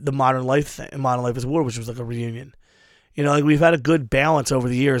had the Modern Life thing, Modern Life is War, which was like a reunion. We've had a good balance over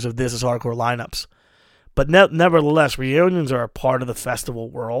the years of This Is Hardcore lineups. But nevertheless, reunions are a part of the festival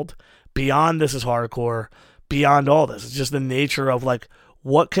world. Beyond This Is Hardcore, beyond all this. It's just the nature of like,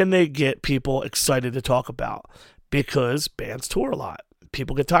 what can they get people excited to talk about? Because bands tour a lot.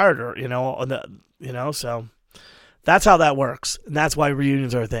 People get tired, so that's how that works. And that's why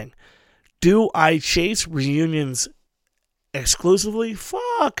reunions are a thing. Do I chase reunions exclusively?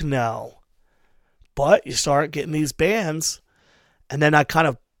 Fuck no. But you start getting these bands, and then I kind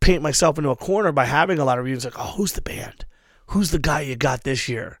of paint myself into a corner by having a lot of reunions. Like, oh, who's the band? Who's the guy you got this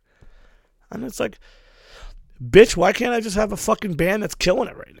year? And it's like, bitch, why can't I just have a fucking band that's killing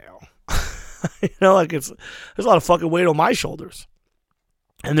it right now? There's a lot of fucking weight on my shoulders.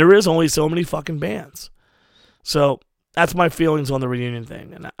 And there is only so many fucking bands. So that's my feelings on the reunion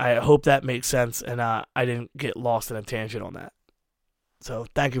thing. And I hope that makes sense and I didn't get lost in a tangent on that. So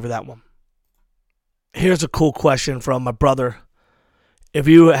thank you for that one. Here's a cool question from my brother. If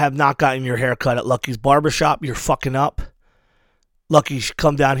you have not gotten your hair cut at Lucky's Barbershop, you're fucking up. Lucky should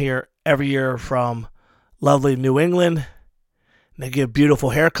come down here every year from lovely New England. They give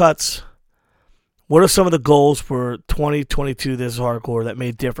beautiful haircuts. What are some of the goals for 2022 This Is Hardcore that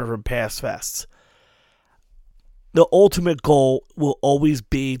may differ from past fests? The ultimate goal will always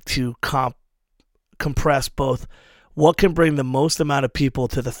be to compress both what can bring the most amount of people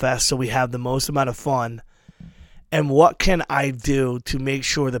to the fest so we have the most amount of fun, and what can I do to make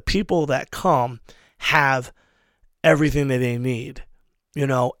sure the people that come have everything that they need.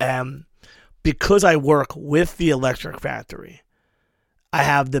 And because I work with the Electric Factory, I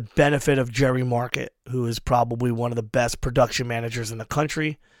have the benefit of Jerry Market, who is probably one of the best production managers in the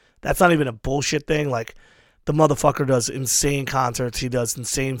country. That's not even a bullshit thing. Like, the motherfucker does insane concerts. He does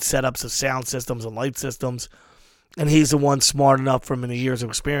insane setups of sound systems and light systems. And he's the one smart enough from many years of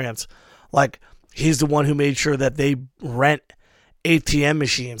experience. Like, he's the one who made sure that they rent ATM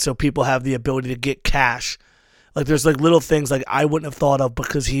machines so people have the ability to get cash. Like, there's like little things like I wouldn't have thought of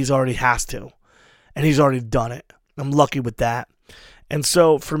because he's already has to. And he's already done it. I'm lucky with that. And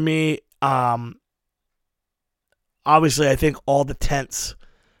so for me, obviously I think all the tents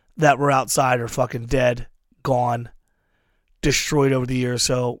that were outside are fucking dead, gone, destroyed over the years.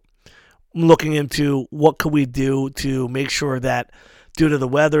 So I'm looking into what could we do to make sure that due to the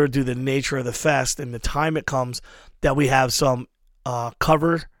weather, due to the nature of the fest and the time it comes, that we have some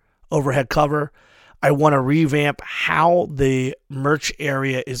overhead cover. I want to revamp how the merch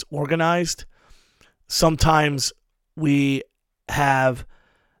area is organized. Sometimes we have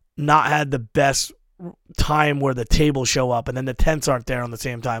not had the best time where the tables show up and then the tents aren't there on the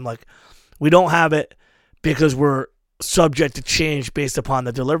same time. Like, we don't have it because we're subject to change based upon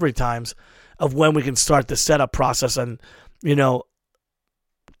the delivery times of when we can start the setup process. And,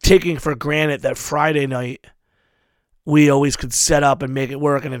 taking for granted that Friday night we always could set up and make it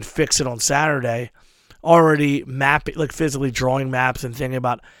work and then fix it on Saturday, already mapping, like physically drawing maps and thinking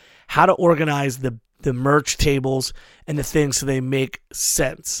about how to organize the merch tables and the things so they make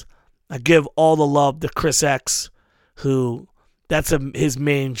sense. I give all the love to Chris X, who that's his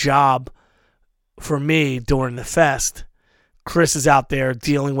main job for me during the fest. Chris is out there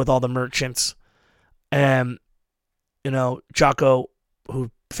dealing with all the merchants. And, Jocko, who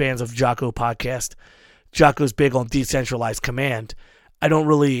fans of Jocko podcast, Jocko's big on decentralized command. I don't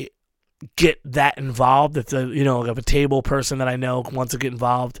really get that involved. If if a table person that I know wants to get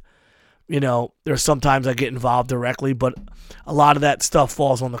involved, there's sometimes I get involved directly, but a lot of that stuff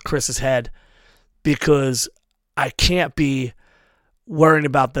falls on the Chris's head because I can't be worrying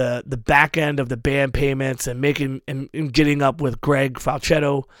about the back end of the band payments and making and getting up with Greg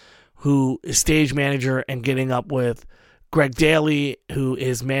Falchetto, who is stage manager, and getting up with Greg Daly, who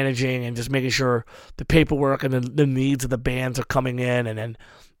is managing and just making sure the paperwork and the needs of the bands are coming in, and then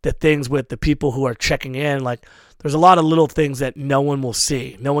the things with the people who are checking in. Like, there's a lot of little things that no one will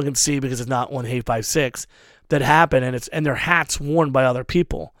see. No one can see because it's not on Hate 56 that happen, and their hats worn by other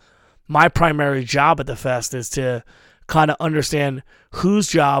people. My primary job at the fest is to kind of understand whose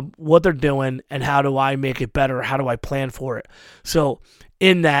job, what they're doing, and how do I make it better? How do I plan for it? So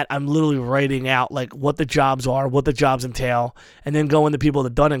in that, I'm literally writing out like what the jobs are, what the jobs entail, and then going to people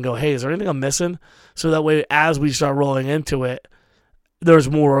that done it and go, hey, is there anything I'm missing? So that way, as we start rolling into it, there's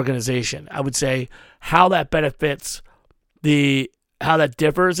more organization. I would say how that benefits how that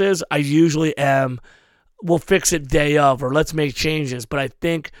differs is I usually we'll fix it day of or let's make changes. But I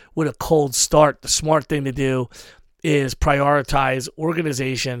think with a cold start, the smart thing to do is prioritize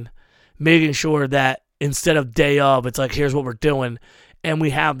organization, making sure that instead of day of, it's like, here's what we're doing. And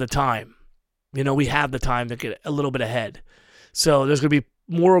we have the time. We have the time to get a little bit ahead. So there's going to be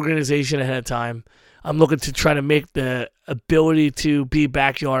more organization ahead of time. I'm looking to try to make the ability to be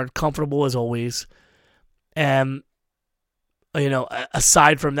backyard comfortable as always. And,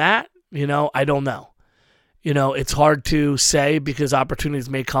 aside from that, I don't know. It's hard to say because opportunities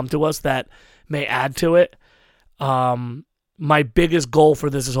may come to us that may add to it. My biggest goal for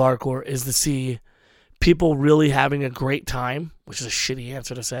This Is Hardcore is to see people really having a great time, which is a shitty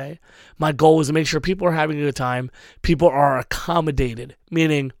answer to say. My goal is to make sure people are having a good time. People are accommodated,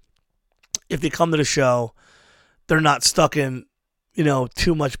 meaning if they come to the show, they're not stuck in,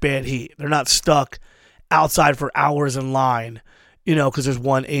 too much bad heat. They're not stuck outside for hours in line, because there's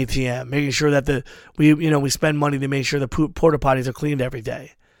one ATM. Making sure that we spend money to make sure the porta potties are cleaned every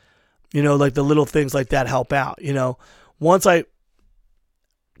day. Like the little things like that help out. Once I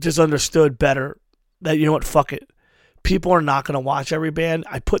just understood better that, fuck it. People are not going to watch every band.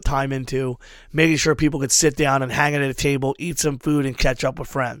 I put time into making sure people could sit down and hang at a table, eat some food, and catch up with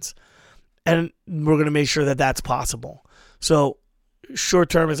friends. And we're going to make sure that that's possible. So short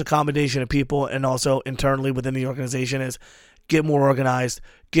term is accommodation of people, and also internally within the organization is get more organized,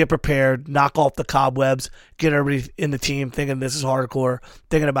 get prepared, knock off the cobwebs, get everybody in the team thinking This Is Hardcore,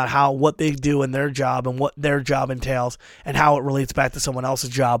 thinking about what they do in their job and what their job entails and how it relates back to someone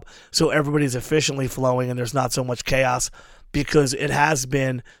else's job, so everybody's efficiently flowing and there's not so much chaos, because it has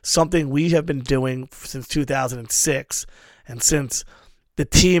been something we have been doing since 2006, and since the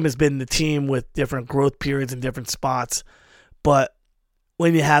team has been the team with different growth periods and different spots. But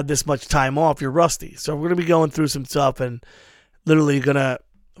when you have this much time off, you're rusty. So we're going to be going through some stuff and literally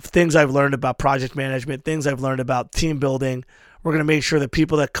things I've learned about project management, things I've learned about team building. We're going to make sure that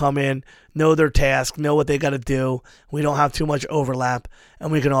people that come in know their task, know what they got to do. We don't have too much overlap,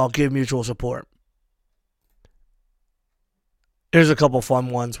 and we can all give mutual support. Here's a couple fun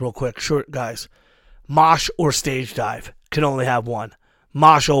ones real quick. Short, guys. Mosh or stage dive. Can only have one.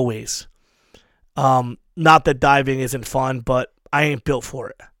 Mosh always. Not that diving isn't fun, but I ain't built for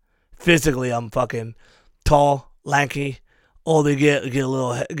it. Physically, I'm fucking tall, lanky. All they get a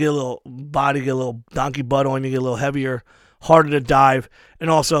little body, get a little donkey butt on you, get a little heavier, harder to dive, and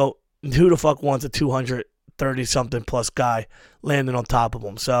also who the fuck wants a 230 something plus guy landing on top of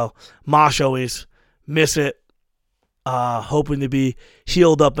them? So mosh always, miss it. Hoping to be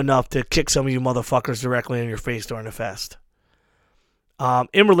healed up enough to kick some of you motherfuckers directly in your face during the fest.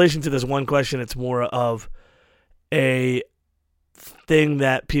 In relation to this one question, it's more of a thing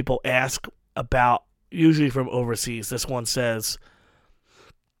that people ask about, usually from overseas. This one says,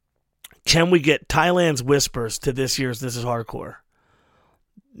 can we get Thailand's Whispers to this year's This Is Hardcore?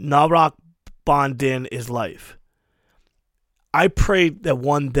 Navrak Bondin is life. I pray that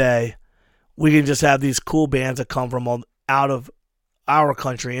one day we can just have these cool bands that come from out of our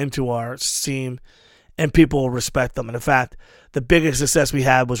country into our scene, and people will respect them. And in fact, the biggest success we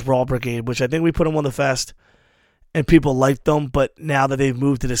had was Raw Brigade, which I think we put them on the fest, and people liked them. But now that they've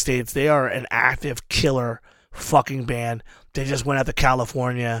moved to the States, they are an active killer fucking band. They just went out to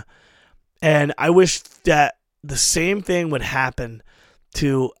California. And I wish that the same thing would happen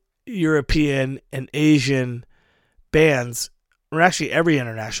to European and Asian bands, or actually every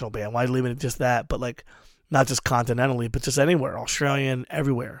international band. Why leave it at just that? But like, not just continentally, but just anywhere, Australian,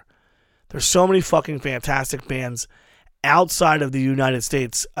 everywhere. There's so many fucking fantastic bands outside of the United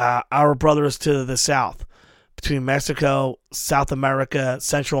States. Our brothers to the south, between Mexico, South America,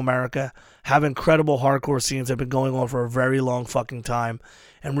 Central America, have incredible hardcore scenes that have been going on for a very long fucking time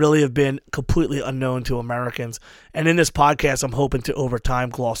and really have been completely unknown to Americans. And in this podcast, I'm hoping to, over time,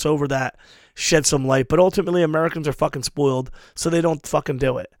 gloss over that, shed some light. But ultimately, Americans are fucking spoiled, so they don't fucking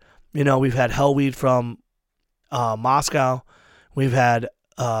do it. We've had Hellweed from Moscow. We've had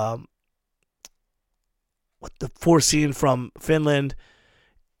the Four Scene from Finland.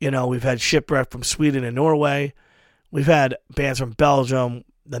 We've had Shipwreck from Sweden and Norway. We've had bands from Belgium,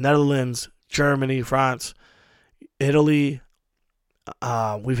 the Netherlands, Germany, France, Italy.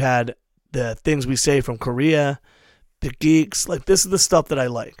 We've had the Things We Say from Korea, the Geeks. Like, this is the stuff that I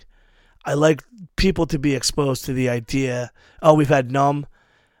like. I like people to be exposed to the idea. Oh, we've had Numb.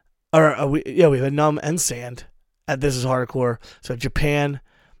 We've had Numb and Sand at This Is Hardcore. So Japan,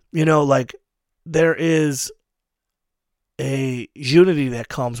 there is a unity that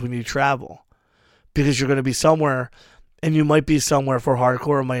comes when you travel, because you're going to be somewhere and you might be somewhere for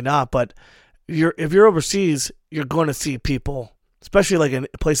hardcore or might not, but if you're overseas, you're going to see people, especially like in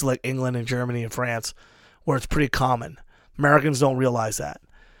places like England and Germany and France, where it's pretty common. Americans don't realize that.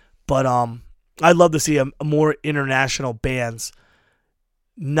 But I'd love to see a more international bands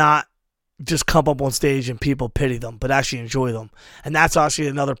not just come up on stage and people pity them, but actually enjoy them. And that's actually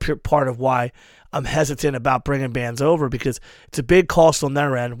another part of why I'm hesitant about bringing bands over, because it's a big cost on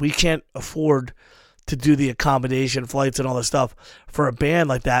their end. We can't afford to do the accommodation, flights, and all this stuff for a band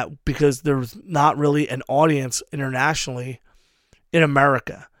like that, because there's not really an audience internationally in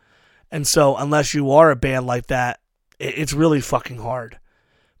America. And so unless you are a band like that, it's really fucking hard.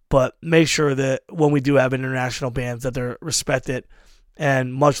 But make sure that when we do have international bands that they're respected.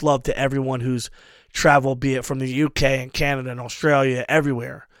 And much love to everyone who's traveled, be it from the UK and Canada and Australia,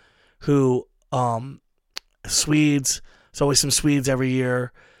 everywhere. Who, Swedes, there's always some Swedes every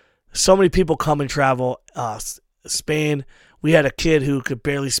year. So many people come and travel. Spain, we had a kid who could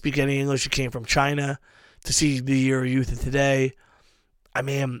barely speak any English. He came from China to see the Year of Youth of Today. I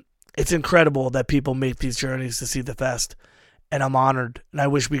mean, it's incredible that people make these journeys to see the fest. And I'm honored. And I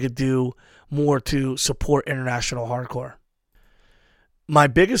wish we could do more to support international hardcore. My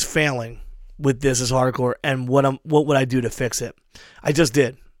biggest failing with This Is Hardcore, and what would I do to fix it? I just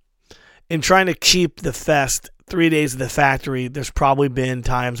did. In trying to keep the fest 3 days at the factory, there's probably been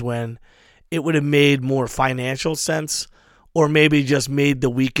times when it would have made more financial sense, or maybe just made the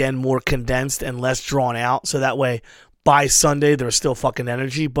weekend more condensed and less drawn out, so that way by Sunday there's still fucking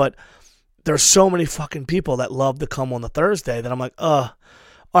energy. But there's so many fucking people that love to come on the Thursday that I'm like, all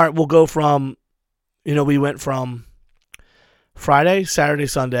right, we'll go from, we went from Friday, Saturday,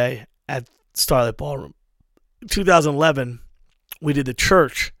 Sunday at Starlight Ballroom. 2011, we did the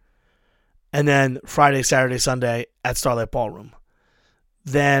church, and then Friday, Saturday, Sunday at Starlight Ballroom.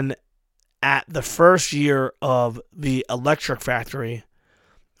 Then at the first year of the Electric Factory,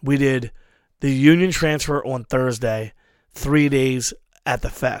 we did the Union Transfer on Thursday, 3 days at the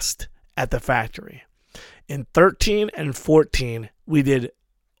fest, at the factory. In 13 and 14, we did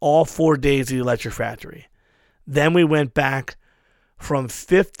all 4 days of the Electric Factory. Then we went back from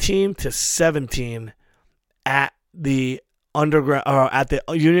 15 to 17 at the underground, or at the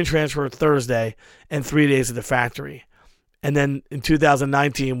Union Transfer Thursday, and 3 days at the factory. And then in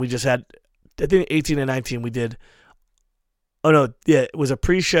 2019, we just had, I think 18 and 19, we did, it was a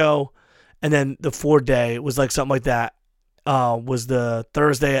pre-show, and then the 4-day was like something like that, was the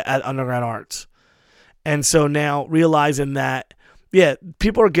Thursday at Underground Arts. And so now realizing that,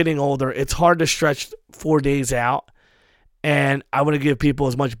 people are getting older, it's hard to stretch 4 days out. And I want to give people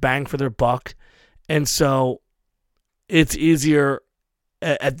as much bang for their buck. And so it's easier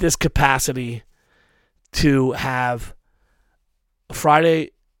at this capacity to have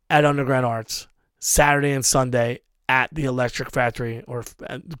Friday at Underground Arts, Saturday and Sunday at the Electric Factory,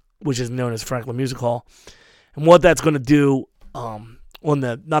 which is known as Franklin Music Hall. And what that's going to do on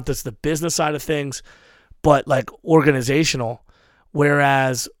the, not just the business side of things, but like organizational,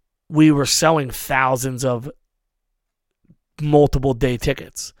 whereas we were selling thousands of multiple day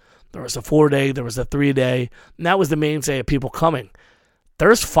tickets. There was a 4-day, there was a 3-day, and that was the mainstay of people coming.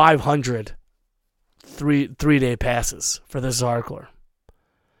 There's 500 three-day passes for This Is Hardcore.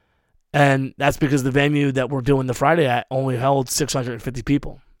 And that's because the venue that we're doing the Friday at only held 650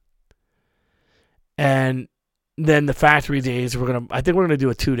 people. And then the factory days, I think we're gonna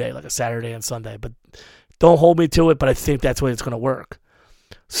do a 2-day, like a Saturday and Sunday, but don't hold me to it, but I think that's the way it's gonna work.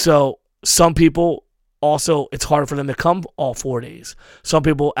 So some people also, it's hard for them to come all 4 days. Some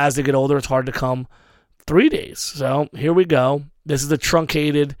people, as they get older, it's hard to come 3 days. So here we go. This is a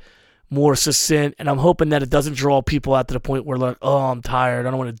truncated, more succinct, and I'm hoping that it doesn't draw people out to the point where like, I'm tired, I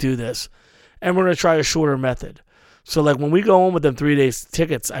don't want to do this. And we're going to try a shorter method. So like when we go on with them 3 days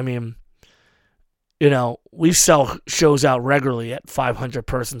tickets, I mean, we sell shows out regularly at 500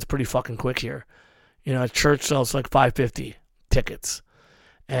 persons pretty fucking quick here. A church sells like 550 tickets.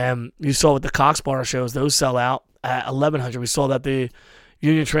 And you saw with the Cox Bar shows, those sell out at 1,100. We saw that the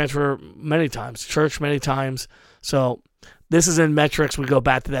Union Transfer many times, church many times. So this is in metrics. We go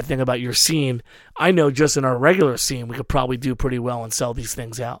back to that thing about your scene. I know just in our regular scene, we could probably do pretty well and sell these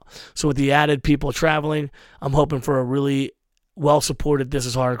things out. So with the added people traveling, I'm hoping for a really well-supported This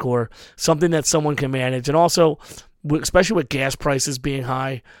Is Hardcore, something that someone can manage. And also, especially with gas prices being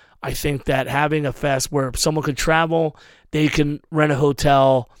high, I think that having a fest where someone could travel, they can rent a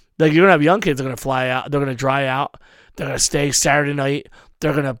hotel. Like, you're going to have young kids that are going to fly out. They're going to dry out. They're going to stay Saturday night.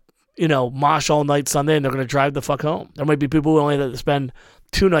 They're going to, mosh all night Sunday, and they're going to drive the fuck home. There might be people who only have to spend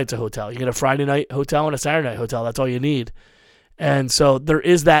 2 nights at a hotel. You get a Friday night hotel and a Saturday night hotel. That's all you need. And so there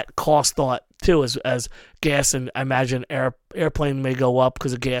is that cost thought too, as gas, and I imagine airplane may go up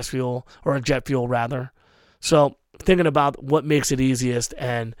because of gas fuel, or jet fuel rather. So thinking about what makes it easiest,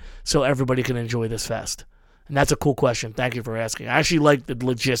 and so everybody can enjoy this fest. And that's a cool question. Thank you for asking. I actually like the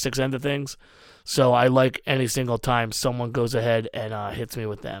logistics end of things, so I like any single time someone goes ahead and hits me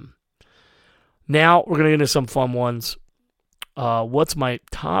with them. Now we're gonna get into some fun ones. What's my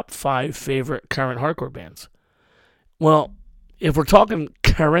top 5 favorite current hardcore bands? Well, if we're talking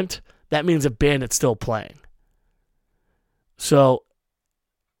current, that means a band that's still playing. So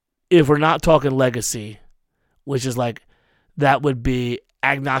if we're not talking legacy, which is like, that would be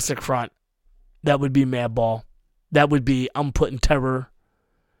Agnostic Front, that would be Madball, that would be I'm putting Terror.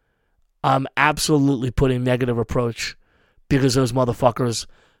 I'm absolutely putting Negative Approach, because those motherfuckers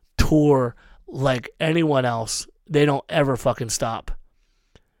tour like anyone else. They don't ever fucking stop.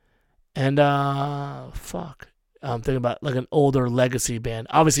 And fuck. I'm thinking about like an older legacy band.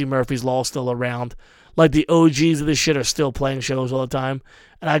 Obviously Murphy's Law is still around. Like the OGs of this shit are still playing shows all the time.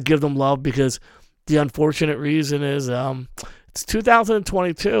 And I give them love, because the unfortunate reason is it's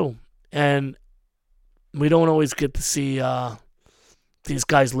 2022 and we don't always get to see these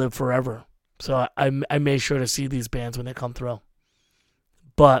guys live forever. So I made sure to see these bands when they come through.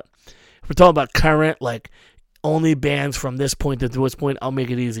 But if we're talking about current, like only bands from this point to this point, I'll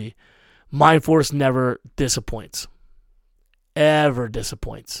make it easy. Mind Force never disappoints. Ever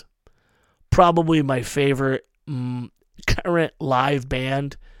disappoints. Probably my favorite current live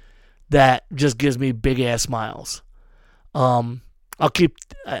band that just gives me big ass smiles. I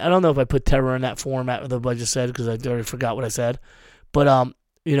don't know if I put Terror in that format that I just said, because I already forgot what I said. But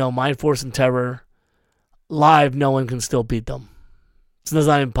Mind Force and Terror live, no one can still beat them. It's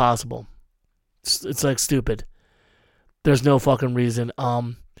not even possible. It's like stupid. There's no fucking reason.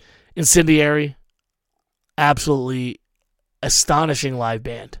 Incendiary, absolutely astonishing live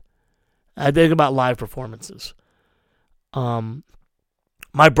band. I think about live performances.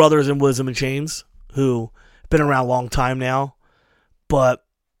 My brothers in Wisdom in Chains, who have been around a long time now, but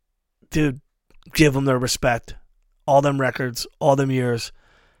dude, give them their respect. All them records, all them years,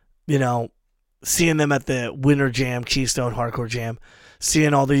 seeing them at the Winter Jam, Keystone Hardcore Jam,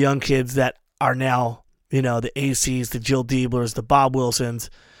 seeing all the young kids that are now, the ACs, the Jill Dieblers, the Bob Wilsons,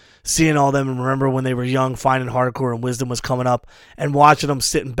 seeing all them, and remember when they were young, finding hardcore and Wisdom was coming up, and watching them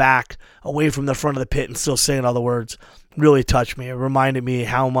sitting back away from the front of the pit and still saying all the words really touched me. It reminded me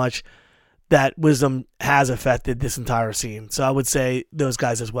how much that Wisdom has affected this entire scene. So I would say those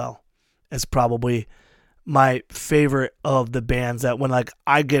guys as well. It's probably my favorite of the bands that when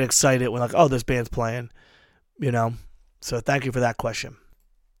I get excited when this band's playing, So thank you for that question.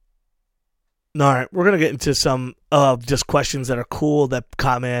 All right, we're going to get into some just questions that are cool that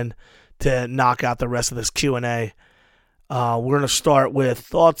come in to knock out the rest of this Q&A. We're going to start with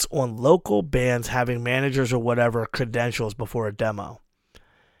thoughts on local bands having managers or whatever credentials before a demo.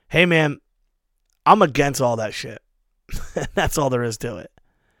 Hey, man, I'm against all that shit. That's all there is to it.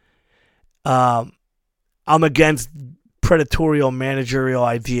 I'm against predatorial managerial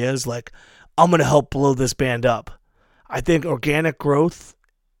ideas like, I'm going to help blow this band up. I think organic growth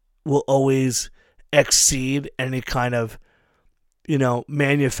will always exceed any kind of,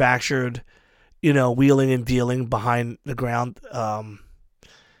 manufactured, wheeling and dealing behind the ground.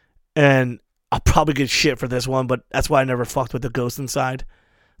 And I'll probably get shit for this one, but that's why I never fucked with the Ghost Inside.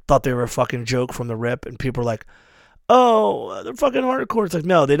 Thought they were a fucking joke from the rip, and people are like, oh, they're fucking hardcore. It's like,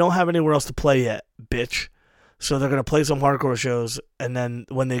 no, they don't have anywhere else to play yet, bitch. So they're going to play some hardcore shows, and then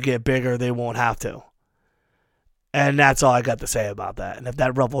when they get bigger, they won't have to. And that's all I got to say about that. And if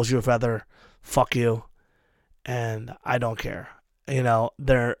that ruffles your feather, fuck you. And I don't care.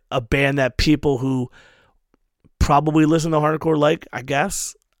 They're a band that people who probably listen to hardcore I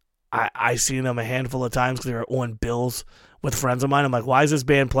guess. I seen them a handful of times because they were on bills with friends of mine. I'm like, why is this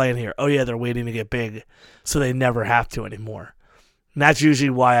band playing here? Oh, yeah, they're waiting to get big, so they never have to anymore. And that's usually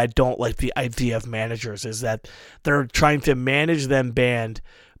why I don't like the idea of managers, is that they're trying to manage them band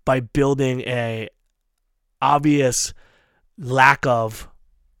by building a obvious lack of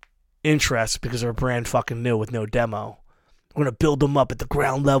interest because they're brand fucking new with no demo. We're going to build them up at the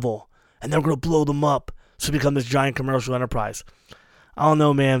ground level, and then we're going to blow them up so become this giant commercial enterprise. I don't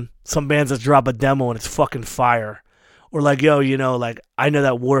know, man. Some bands that drop a demo and it's fucking fire. Or I know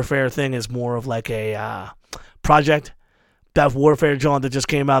that Warfare thing is more of a project. That Warfare joint that just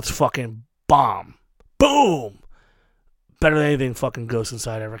came out is fucking bomb. Boom! Better than anything fucking Ghost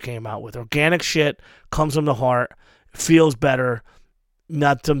Inside ever came out with. Organic shit, comes from the heart, feels better,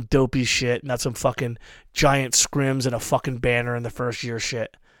 not some dopey shit, not some fucking giant scrims and a fucking banner in the first year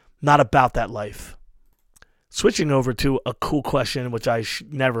shit. Not about that life. Switching over to a cool question, which I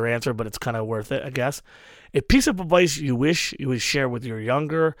never answer, but it's kind of worth it, I guess. A piece of advice you wish you would share with your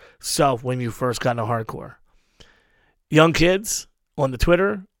younger self when you first got into hardcore. Young kids on the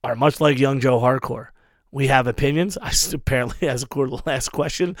Twitter are much like young Joe Hardcore. We have opinions. Apparently, as according to the last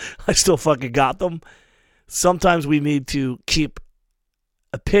question, I still fucking got them. Sometimes we need to keep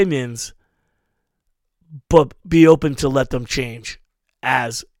opinions, but be open to let them change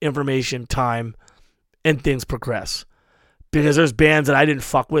as information, time, and things progress. Because there's bands that I didn't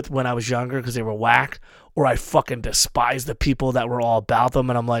fuck with when I was younger because they were whack, or I fucking despised the people that were all about them,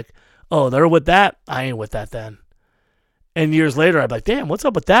 and I'm like, oh, they're with that? I ain't with that then. And years later, I'm like, damn, what's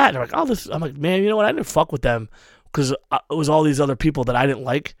up with that? And they're like, oh, this. I'm like, man, you know what? I didn't fuck with them because it was all these other people that I didn't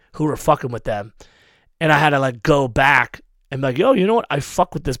like who were fucking with them. And I had to like go back and be like, yo, you know what? I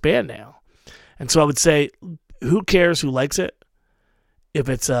fuck with this band now. And so I would say, who cares who likes it? If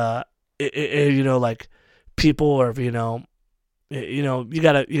it's, you know, like people, or if, you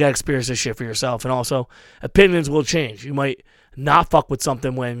gotta experience this shit for yourself. And also, opinions will change. You might not fuck with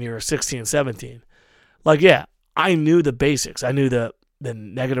something when you're 16, 17. Like, yeah, I knew the basics. I knew the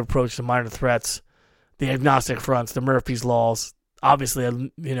negative approach to minor threats, the agnostic fronts, the Murphy's Laws. Obviously,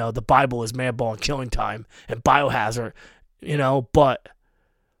 you know, the Bible is Madball and Killing Time and Biohazard, you know, but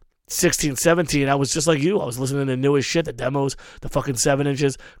 16, 17, I was just like you. I was listening to the newest shit, the demos, the fucking 7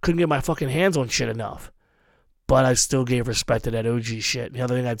 inches. Couldn't get my fucking hands on shit enough. But I still gave respect to that OG shit. The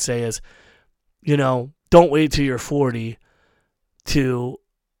other thing I'd say is, you know, don't wait till you're 40 to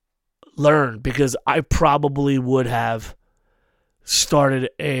learn, because I probably would have started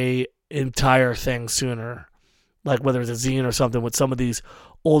a entire thing sooner, like whether it's a zine or something, with some of these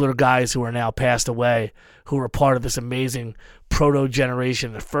older guys who are now passed away, who were part of this amazing proto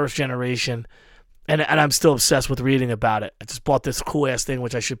generation, the first generation, and I'm still obsessed with reading about it. I just bought this cool ass thing,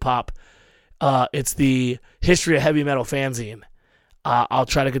 which I should pop. It's the History of Heavy Metal fanzine. I'll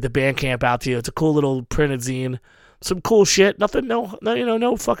try to get the Bandcamp out to you. It's a cool little printed zine. Some cool shit. Nothing,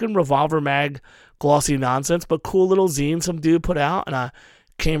 no fucking Revolver Mag glossy nonsense, but cool little zine some dude put out. And I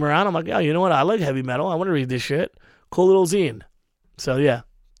came around. I'm like, oh, you know what? I like heavy metal. I want to read this shit. Cool little zine. So yeah,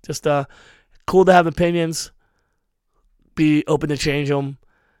 just cool to have opinions. Be open to change them.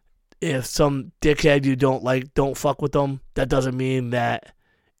 If some dickhead you don't like, don't fuck with them. That doesn't mean that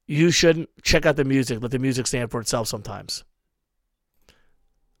you shouldn't. Check out the music. Let the music stand for itself sometimes.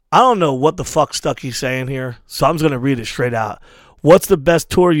 I don't know what the fuck Stucky's saying here, so I'm just going to read it straight out. What's the best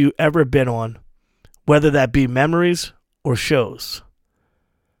tour you ever been on, whether that be memories or shows?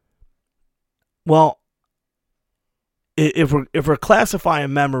 Well, if we're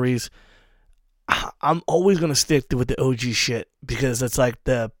classifying memories, I'm always going to stick with the OG shit, because it's like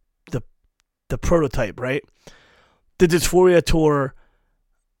the prototype, right? The Dysphoria tour,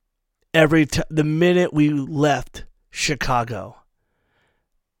 the minute we left Chicago,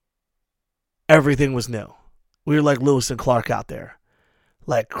 everything was new. We were like Lewis and Clark out there,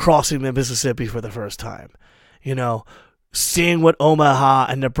 like crossing the Mississippi for the first time, you know, seeing what Omaha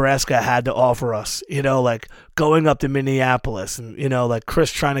and Nebraska had to offer us, you know, like going up to Minneapolis, and, you know, like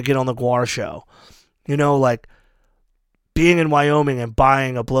Chris trying to get on the Guar show, you know, like being in Wyoming and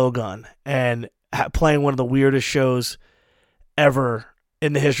buying a blowgun and playing one of the weirdest shows ever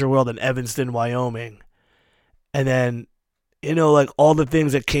in the history of the world in Evanston, Wyoming. And then, you know, like all the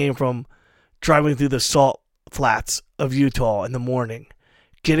things that came from driving through the salt flats of Utah in the morning,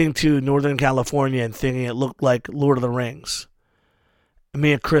 getting to Northern California and thinking it looked like Lord of the Rings.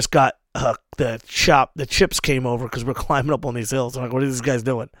 Me and Chris got the chips came over because we're climbing up on these hills. I'm like, what are these guys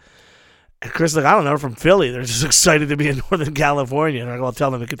doing? And Chris is like, I don't know, from Philly. They're just excited to be in Northern California. And I'm like, well,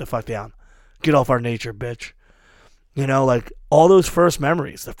 tell them to get the fuck down. Get off our nature, bitch. You know, like all those first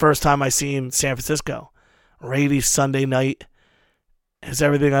memories. The first time I seen San Francisco, rainy Sunday night, is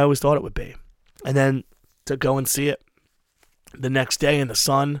everything I always thought it would be. And then to go and see it the next day in the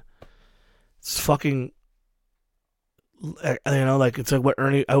sun, it's fucking, you know, like it's like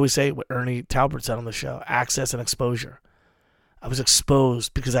I always say what Ernie Talbert said on the show, access and exposure. I was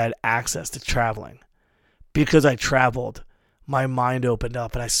exposed because I had access to traveling. Because I traveled, my mind opened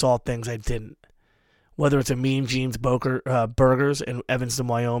up and I saw things I didn't. Whether it's a Mean Gene's Burgers in Evanston,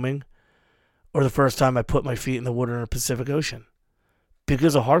 Wyoming, or the first time I put my feet in the water in the Pacific Ocean.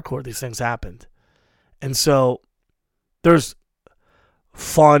 Because of hardcore, these things happened. And so there's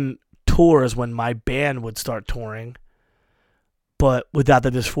fun tours when my band would start touring, but without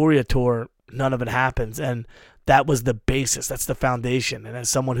the Dysphoria tour, none of it happens. And that was the basis. That's the foundation. And as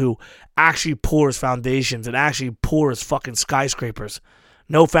someone who actually pours foundations and actually pours fucking skyscrapers,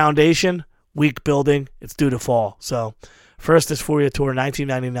 no foundation, weak building, it's due to fall. So first Dysphoria tour,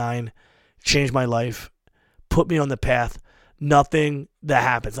 1999, changed my life. put me on the path. Nothing that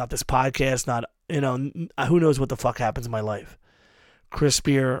happens, not this podcast, not, who knows what the fuck happens in my life. Chris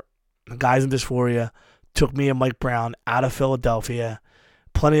Spear, the guys in Dysphoria, took me and Mike Brown out of Philadelphia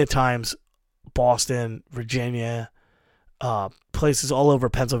plenty of times, Boston, Virginia, places all over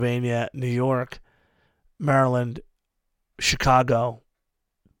Pennsylvania, New York, Maryland, Chicago.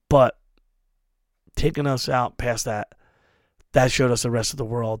 But taking us out past that showed us the rest of the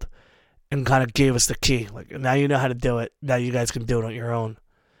world and kind of gave us the key. Like, now you know how to do it. Now you guys can do it on your own.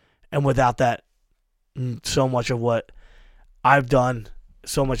 And without that, so much of what I've done,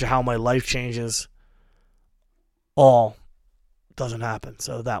 so much of how my life changes, all doesn't happen.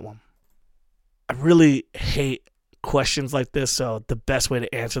 So that one. I really hate questions like this, so the best way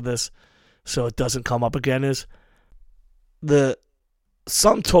to answer this so it doesn't come up again is the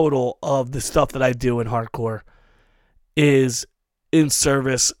sum total of the stuff that I do in hardcore is in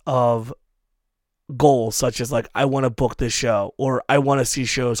service of goals such as, like, I want to book this show, or I want to see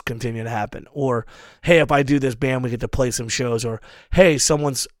shows continue to happen, or hey, if I do this band we get to play some shows, or hey,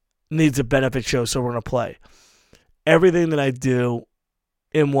 someone's needs a benefit show so we're going to play. Everything that I do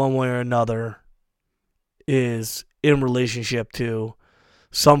in one way or another is in relationship to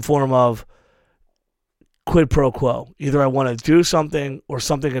some form of quid pro quo. Either I want to do something or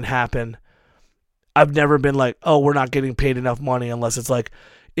something can happen. I've never been like, oh, we're not getting paid enough money, unless it's like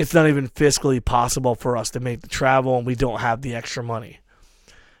it's not even fiscally possible for us to make the travel and we don't have the extra money.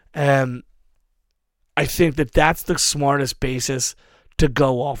 And I think that that's the smartest basis to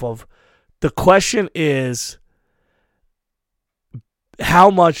go off of. The question is,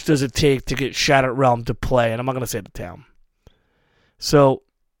 how much does it take to get Shattered Realm to play? And I'm not going to say the town. So,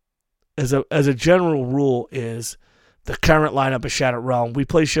 as a general rule is the current lineup of Shattered Realm, we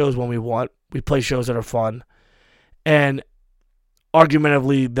play shows when we want. We play shows that are fun. And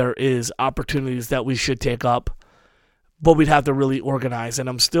argumentatively, there is opportunities that we should take up, but we'd have to really organize. And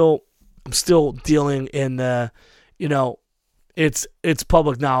I'm still dealing in the, it's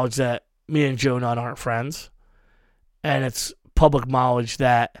public knowledge that me and Joe Nunn aren't friends. And it's public knowledge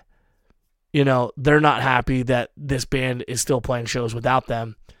that, they're not happy that this band is still playing shows without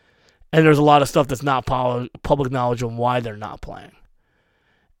them. And there's a lot of stuff that's not public knowledge on why they're not playing.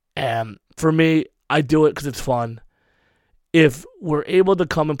 And for me, I do it because it's fun. If we're able to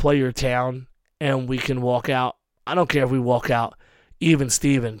come and play your town and we can walk out, I don't care if we walk out even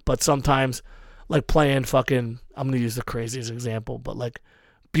Steven, but sometimes, like playing fucking, I'm going to use the craziest example, but like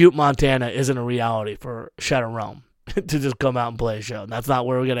Butte, Montana isn't a reality for Shattered Realm to just come out and play a show. And that's not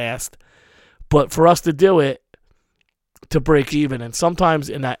where we get asked. But for us to do it, to break even, and sometimes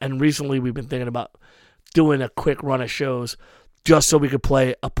and recently we've been thinking about doing a quick run of shows just so we could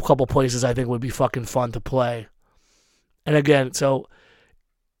play a couple places I think would be fucking fun to play. And again, so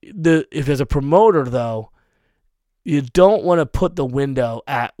if there's a promoter, though, you don't want to put the window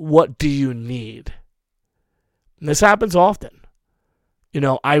at what do you need. And this happens often.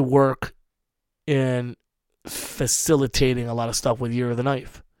 I work in facilitating a lot of stuff with Year of the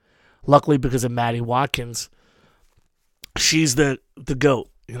Knife. Luckily, because of Maddie Watkins, she's the GOAT.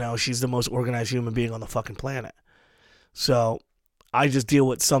 She's the most organized human being on the fucking planet. So I just deal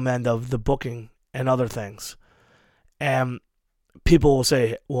with some end of the booking and other things. And people will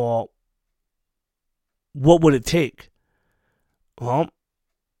say, well, what would it take? Well,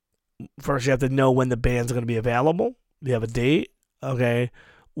 first you have to know when the band's going to be available. Do you have a date? Okay.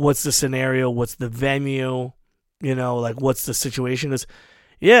 What's the scenario? What's the venue? What's the situation?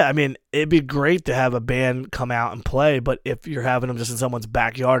 Yeah, I mean, it'd be great to have a band come out and play, but if you're having them just in someone's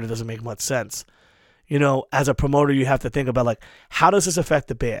backyard, it doesn't make much sense. As a promoter, you have to think about, like, how does this affect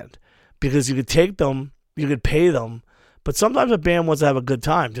the band? Because you could take them, you could pay them, but sometimes a band wants to have a good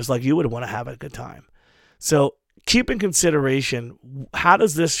time, just like you would want to have a good time. So keep in consideration, how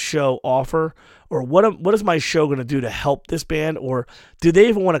does this show offer, or what is my show going to do to help this band, or do they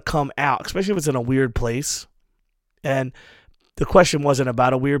even want to come out, especially if it's in a weird place? And the question wasn't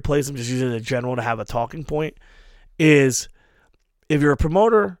about a weird place. I'm just using it in general to have a talking point. Is if you're a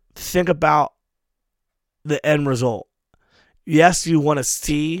promoter, think about the end result. Yes, you want to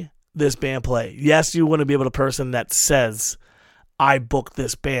see this band play. Yes, you want to be able to person that says, I booked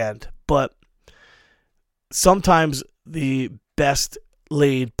this band. But sometimes the best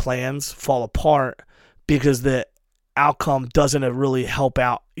laid plans fall apart because the outcome doesn't really help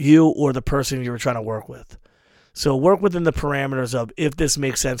out you or the person you were trying to work with. So work within the parameters of if this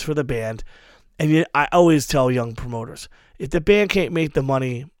makes sense for the band. And I always tell young promoters, if the band can't make the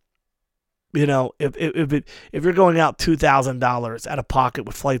money, if you're going out $2,000 out of pocket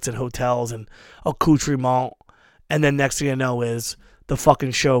with flights and hotels and accoutrement, and then next thing you know is the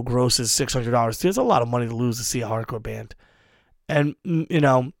fucking show grosses $600. There's a lot of money to lose to see a hardcore band. And,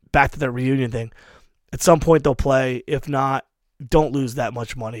 back to that reunion thing. At some point they'll play. If not, don't lose that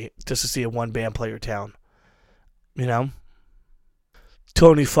much money just to see a one band play your town.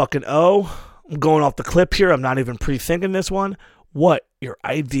 Tony fucking O. I'm going off the clip here. I'm not even pre-thinking this one. What your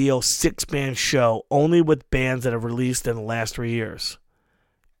ideal 6-band show only with bands that have released in the last 3 years?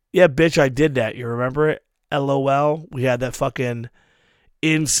 Yeah, bitch, I did that. You remember it? LOL. We had that fucking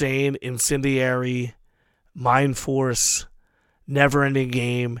insane, incendiary, Mind Force, Never Ending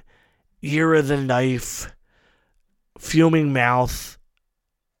Game, Year of the Knife, Fuming Mouth,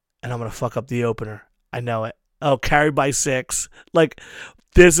 and I'm going to fuck up the opener. I know it. Oh, Carried by Six. Like,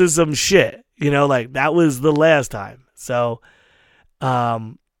 this is some shit. That was the last time. So,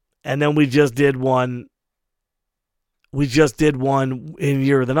 and then we just did one. We just did one in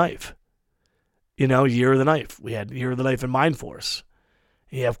Year of the Knife. Year of the Knife. We had Year of the Knife and Mind Force.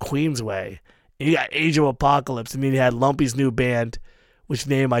 You have Queensway. You got Age of Apocalypse. And then you had Lumpy's new band, which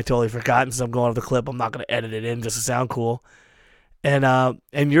name I totally forgotten. Since I'm going off the clip, I'm not going to edit it in just to sound cool. And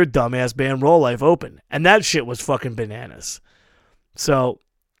your dumbass band Roll Life open. And that shit was fucking bananas. So,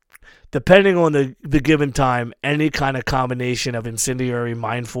 depending on the given time, any kind of combination of Incendiary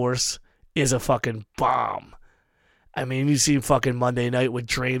Mind Force is a fucking bomb. I mean, you see fucking Monday Night with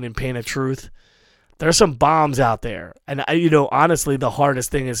Drain and Pain of Truth. There's some bombs out there. And, honestly, the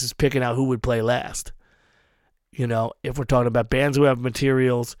hardest thing is picking out who would play last. If we're talking about bands who have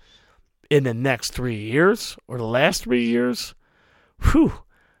materials in the next 3 years or the last 3 years, whew.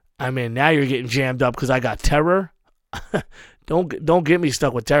 I mean, now you're getting jammed up because I got Terror. Don't get me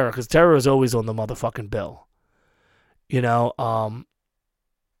stuck with Terror, because Terror is always on the motherfucking bill.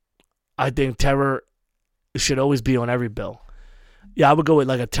 I think Terror should always be on every bill. Yeah, I would go with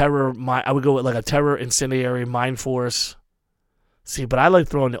like a Terror. I would go with like a Terror, Incendiary, Mind Force. See, but I like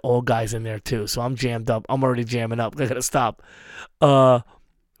throwing the old guys in there too, so I'm jammed up. I'm already jamming up. I gotta stop.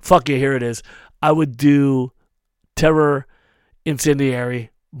 Fuck yeah, here it is. I would do Terror, Incendiary,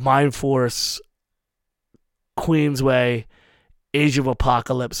 Mind Force, Queensway, Age of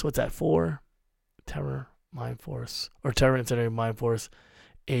Apocalypse. What's that for? Terror, Mind Force, or Terror, Incendiary, Mind Force,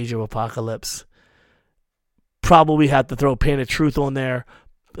 Age of Apocalypse. Probably have to throw Pain of Truth on there.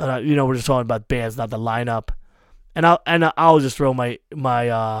 We're just talking about bands, not the lineup. And I'll just throw my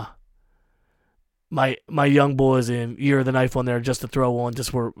young boys in Year of the Knife on there just to throw on,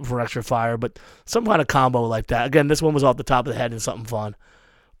 just for extra fire. But some kind of combo like that. Again, this one was off the top of the head and something fun.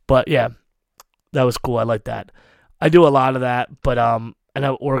 But yeah, that was cool. I like that. I do a lot of that, but and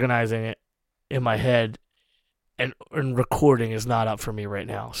I'm organizing it in my head, and recording is not up for me right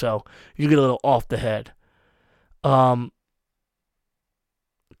now. So you get a little off the head.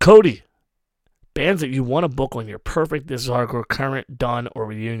 Cody, bands that you want to book on your perfect This Is Hardcore current, done, or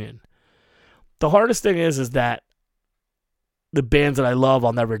reunion. The hardest thing is that the bands that I love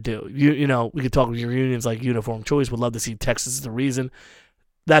I'll never do. We could talk with reunions like Uniform Choice. Would love to see Texas Is the Reason.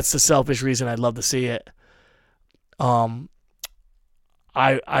 That's the selfish reason I'd love to see it. I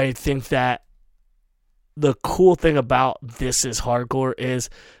think that the cool thing about This Is Hardcore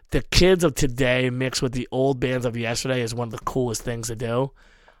is the kids of today mixed with the old bands of yesterday is one of the coolest things to do.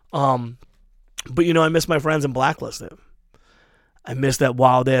 But I miss my friends in Blacklisted. I miss that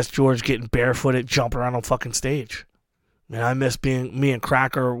wild ass George getting barefooted, jumping around on fucking stage. And I miss being me and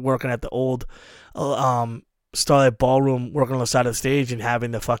Cracker working at the old Starlight Ballroom, working on the side of the stage and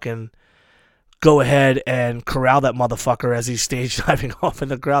having to fucking go ahead and corral that motherfucker as he's stage diving off in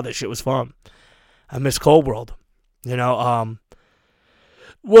the crowd. That shit was fun. I miss Cold World.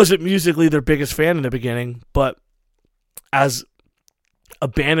 Wasn't musically their biggest fan in the beginning, but as a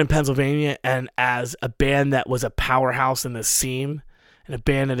band in Pennsylvania and as a band that was a powerhouse in the scene and a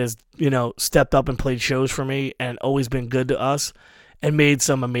band that has, stepped up and played shows for me and always been good to us and made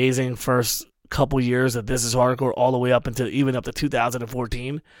some amazing first couple years of This Is Hardcore all the way up into even up to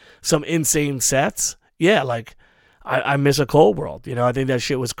 2014, some insane sets. Yeah, like I miss a Cold World. I think that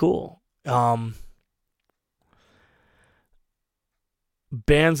shit was cool.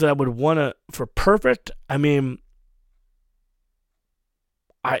 Bands that I would want to for perfect. I mean,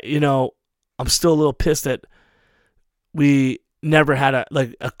 I'm still a little pissed that we never had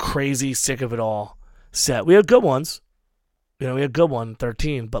a crazy Sick of It All set. We had good ones. We had good one,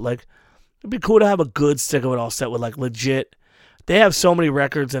 13, but it'd be cool to have a good Sick of It All set with legit. They have so many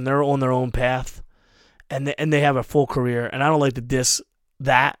records and they're on their own path, and they have a full career. And I don't like to diss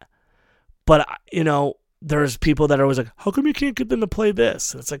that, but there's people that are always like, how come you can't get them to play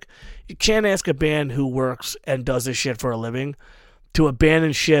this? And it's like, you can't ask a band who works and does this shit for a living to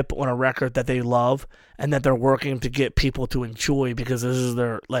abandon ship on a record that they love and that they're working to get people to enjoy because this is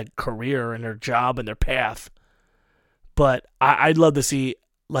their like career and their job and their path. But I'd love to see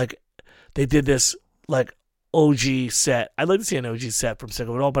like they did this like OG set. I'd like to see an OG set from Sick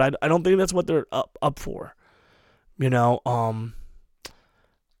of It All, but I don't think that's what they're up for. You know,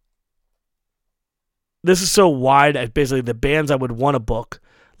 this is so wide. Basically, the bands I would want to book,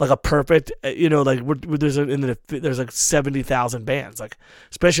 like a perfect, you know, like there's like 70,000 bands, like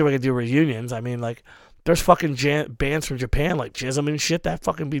especially if I could do reunions. I mean, like there's fucking bands from Japan like Jism and shit. That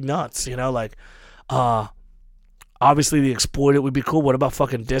fucking be nuts, you know, like obviously the Exploited would be cool. What about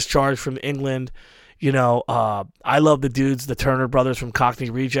fucking Discharge from England? You know, I love the dudes, the Turner brothers from Cockney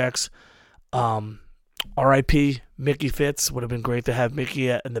Rejects. R.I.P. Mickey Fitz. Would have been great to have Mickey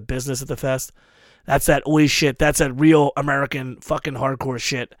in the business at the fest. That's that oi shit. That's that real American fucking hardcore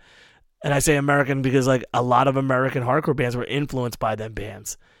shit. And I say American because like a lot of American hardcore bands were influenced by them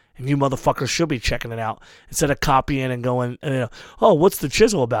bands. And you motherfuckers should be checking it out instead of copying and going, you know, oh, what's the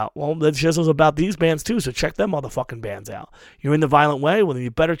Chisel about? Well, the Chisel's about these bands too, so check them motherfucking bands out. You're in the Violent Way, well, then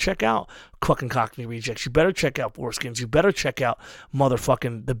you better check out fucking Cockney Rejects. You better check out Foreskins. You better check out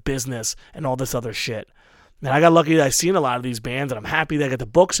motherfucking The Business and all this other shit. And I got lucky that I've seen a lot of these bands, and I'm happy that I got to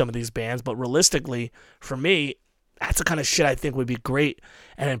book some of these bands, but realistically, for me, that's the kind of shit I think would be great.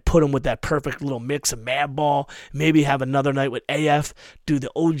 And then put them with that perfect little mix of Madball. Maybe have another night with AF. Do the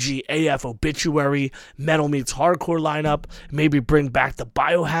OG AF Obituary, Metal Meets Hardcore lineup. Maybe bring back the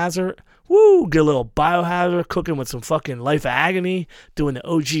Biohazard. Woo! Get a little Biohazard cooking with some fucking Life of Agony. Doing the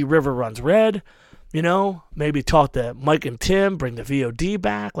OG River Runs Red. You know? Maybe talk to Mike and Tim. Bring the VOD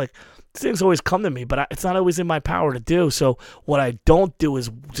back. Like, things always come to me, but it's not always in my power to do. So what I don't do is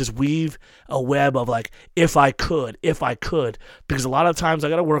just weave a web of like, if I could, because a lot of times I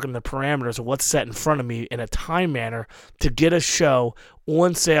got to work in the parameters of what's set in front of me in a time manner to get a show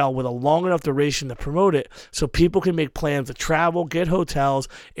on sale with a long enough duration to promote it so people can make plans to travel, get hotels,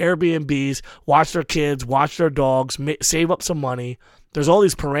 Airbnbs, watch their kids, watch their dogs, save up some money. There's all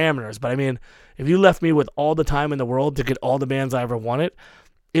these parameters, but I mean, if you left me with all the time in the world to get all the bands I ever wanted,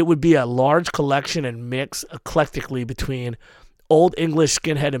 it would be a large collection and mix eclectically between old English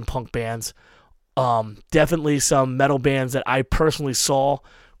skinhead and punk bands, definitely some metal bands that I personally saw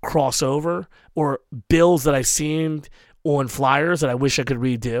cross over, or bills that I seen on flyers that I wish I could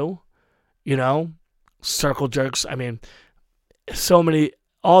redo, you know, Circle Jerks. I mean, so many,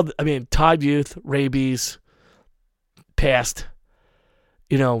 Todd Youth, Rabies, passed,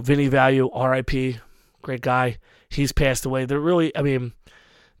 you know, Vinny Value, R.I.P., great guy. He's passed away. There really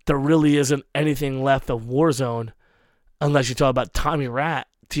isn't anything left of Warzone unless you talk about Tommy Rat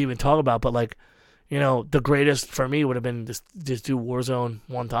to even talk about. But, like, you know, the greatest for me would have been just do Warzone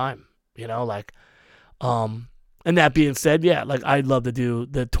one time, you know, like, and that being said, yeah, like, I'd love to do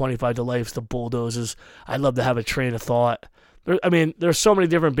the 25 to Lifes, the Bulldozers. I'd love to have a Train of Thought. There's so many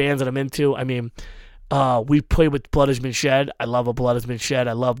different bands that I'm into. I mean, we played with Blood Has Been Shed. I love a Blood Has Been Shed.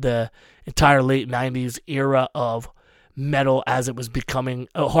 I love the entire late 90s era of metal as it was becoming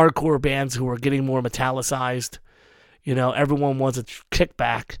hardcore bands who were getting more metallicized. You know, everyone wants a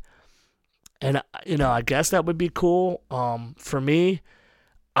kickback. And, you know, I guess that would be cool. For me,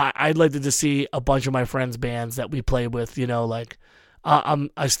 I'd like to just see a bunch of my friends' bands that we play with, you know, like,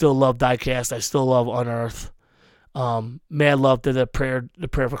 I still love Diecast. I still love Unearth. Mad love to the Prayer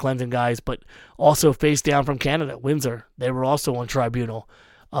for Cleansing guys, but also Face Down from Canada, Windsor. They were also on Tribunal.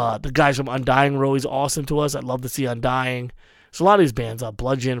 The guys from Undying were always awesome to us. I'd love to see Undying. So a lot of these bands,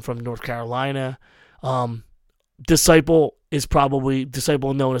 Bludgeon from North Carolina. Disciple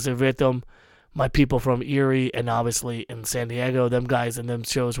known as a victim. My people from Erie and obviously in San Diego, them guys and them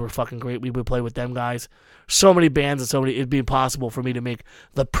shows were fucking great. We would play with them guys. So many bands and it'd be impossible for me to make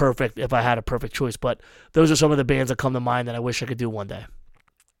if I had a perfect choice. But those are some of the bands that come to mind that I wish I could do one day.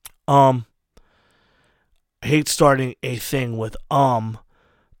 I hate starting a thing with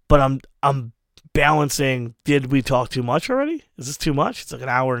but I'm balancing. Did we talk too much already? Is this too much? It's like an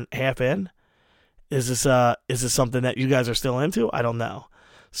hour and a half in. Is this something that you guys are still into? I don't know.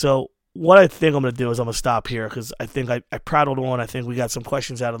 So what I think I'm going to do is I'm going to stop here because I think I prattled on. I think we got some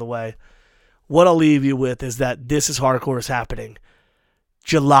questions out of the way. What I'll leave you with is that This Is Hardcore is happening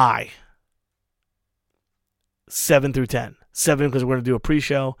July 7 through 10. 7 because we're going to do a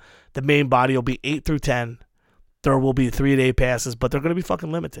pre-show. The main body will be 8 through 10. There will be 3-day passes, but they're going to be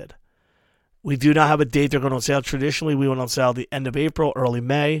fucking limited. We do not have a date they're going on sale. Traditionally, we went on sale the end of April, early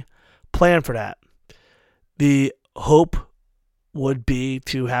May. Plan for that. The hope would be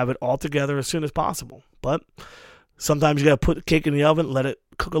to have it all together as soon as possible. But Sometimes you got to put the cake in the oven, let it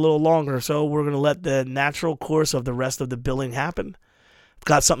cook a little longer. So we're going to let the natural course of the rest of the billing happen. I've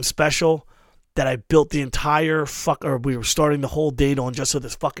got something special that I built the entire we were starting the whole date on just so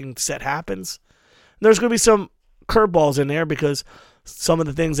this fucking set happens. And there's going to be some curveballs in there because some of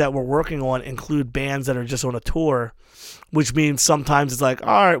the things that we're working on include bands that are just on a tour, which means sometimes it's like,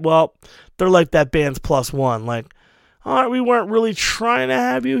 all right, well, they're like that band's plus one. Like, all right, we weren't really trying to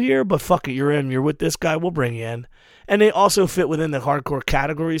have you here, but fuck it, you're in. You're with this guy, we'll bring you in. And they also fit within the hardcore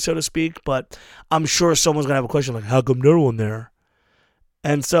category, so to speak, but I'm sure someone's going to have a question like, how come they're on there?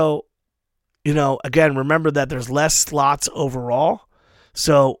 And so, again, remember that there's less slots overall,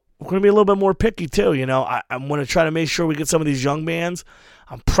 so we're going to be a little bit more picky too. I'm going to try to make sure we get some of these young bands.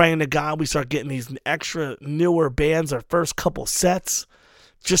 I'm praying to God we start getting these extra newer bands, our first couple sets,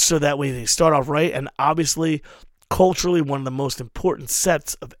 just so that way they start off right. And obviously, culturally, one of the most important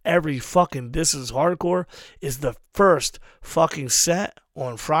sets of every fucking This Is Hardcore is the first fucking set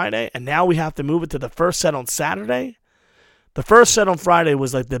on Friday. And now we have to move it to the first set on Saturday. The first set on Friday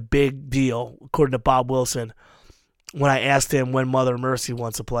was like the big deal, according to Bob Wilson. When I asked him when Mother Mercy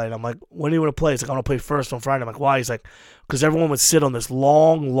wants to play, and I'm like, when do you want to play? He's like, I want to play first on Friday. I'm like, why? He's like, because everyone would sit on this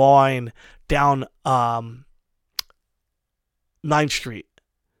long line down 9th Street.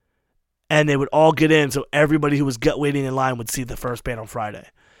 And they would all get in, so everybody who was waiting in line would see the first band on Friday.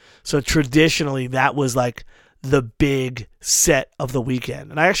 So traditionally, that was like the big set of the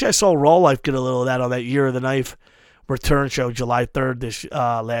weekend. And I saw Raw Life get a little of that on that Year of the Knife return show, July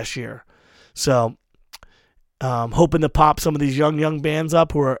 3rd last year. So hoping to pop some of these young bands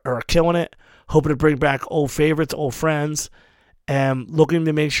up who are killing it. Hoping to bring back old favorites, old friends. And looking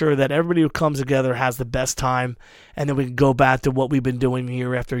to make sure that everybody who comes together has the best time. And then we can go back to what we've been doing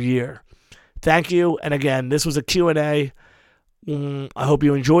year after year. Thank you. And again, this was a Q&A. I hope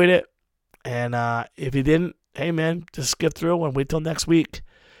you enjoyed it. And if you didn't, hey man, just skip through and wait till next week.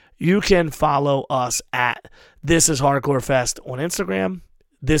 You can follow us at This Is Hardcore Fest on Instagram.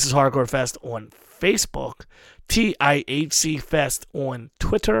 This Is Hardcore Fest on Facebook. TIHC Fest on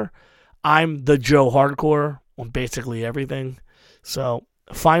Twitter. I'm the Joe Hardcore on basically everything. So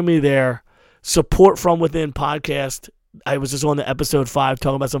find me there. Support From Within podcast. I was just on the episode 5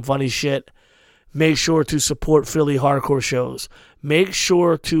 talking about some funny shit. Make sure to support Philly hardcore shows. Make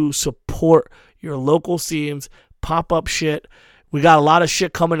sure to support your local scenes, pop-up shit. We got a lot of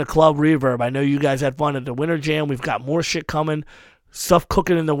shit coming to Club Reverb. I know you guys had fun at the Winter Jam. We've got more shit coming. Stuff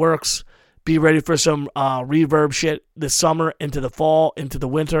cooking in the works. Be ready for some Reverb shit this summer, into the fall, into the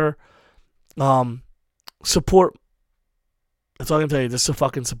winter. Support. That's all I can tell you. Just to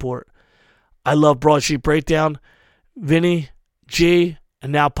fucking support. I love Broadsheet Breakdown. Vinny, G,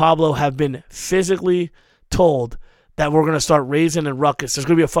 and now Pablo have been physically told that we're going to start raising and ruckus. There's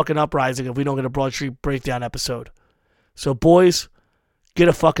going to be a fucking uprising if we don't get a Broadsheet Breakdown episode. So, boys, get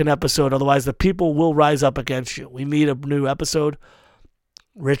a fucking episode. Otherwise, the people will rise up against you. We need a new episode.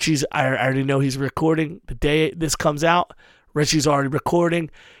 Richie's, I already know he's recording. The day this comes out, Richie's already recording.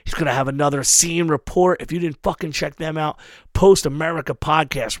 He's going to have another scene report. If you didn't fucking check them out, Post America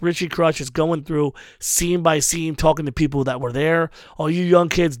podcast. Richie Crutch is going through scene by scene, talking to people that were there. All you young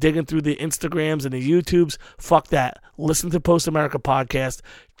kids digging through the Instagrams and the YouTubes, fuck that. Listen to Post America podcast.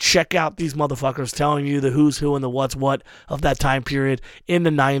 Check out these motherfuckers telling you the who's who and the what's what of that time period in the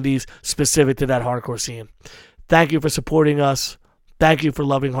 90s, specific to that hardcore scene. Thank you for supporting us. Thank you for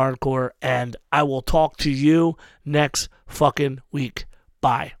loving hardcore, and I will talk to you next fucking week.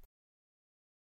 Bye.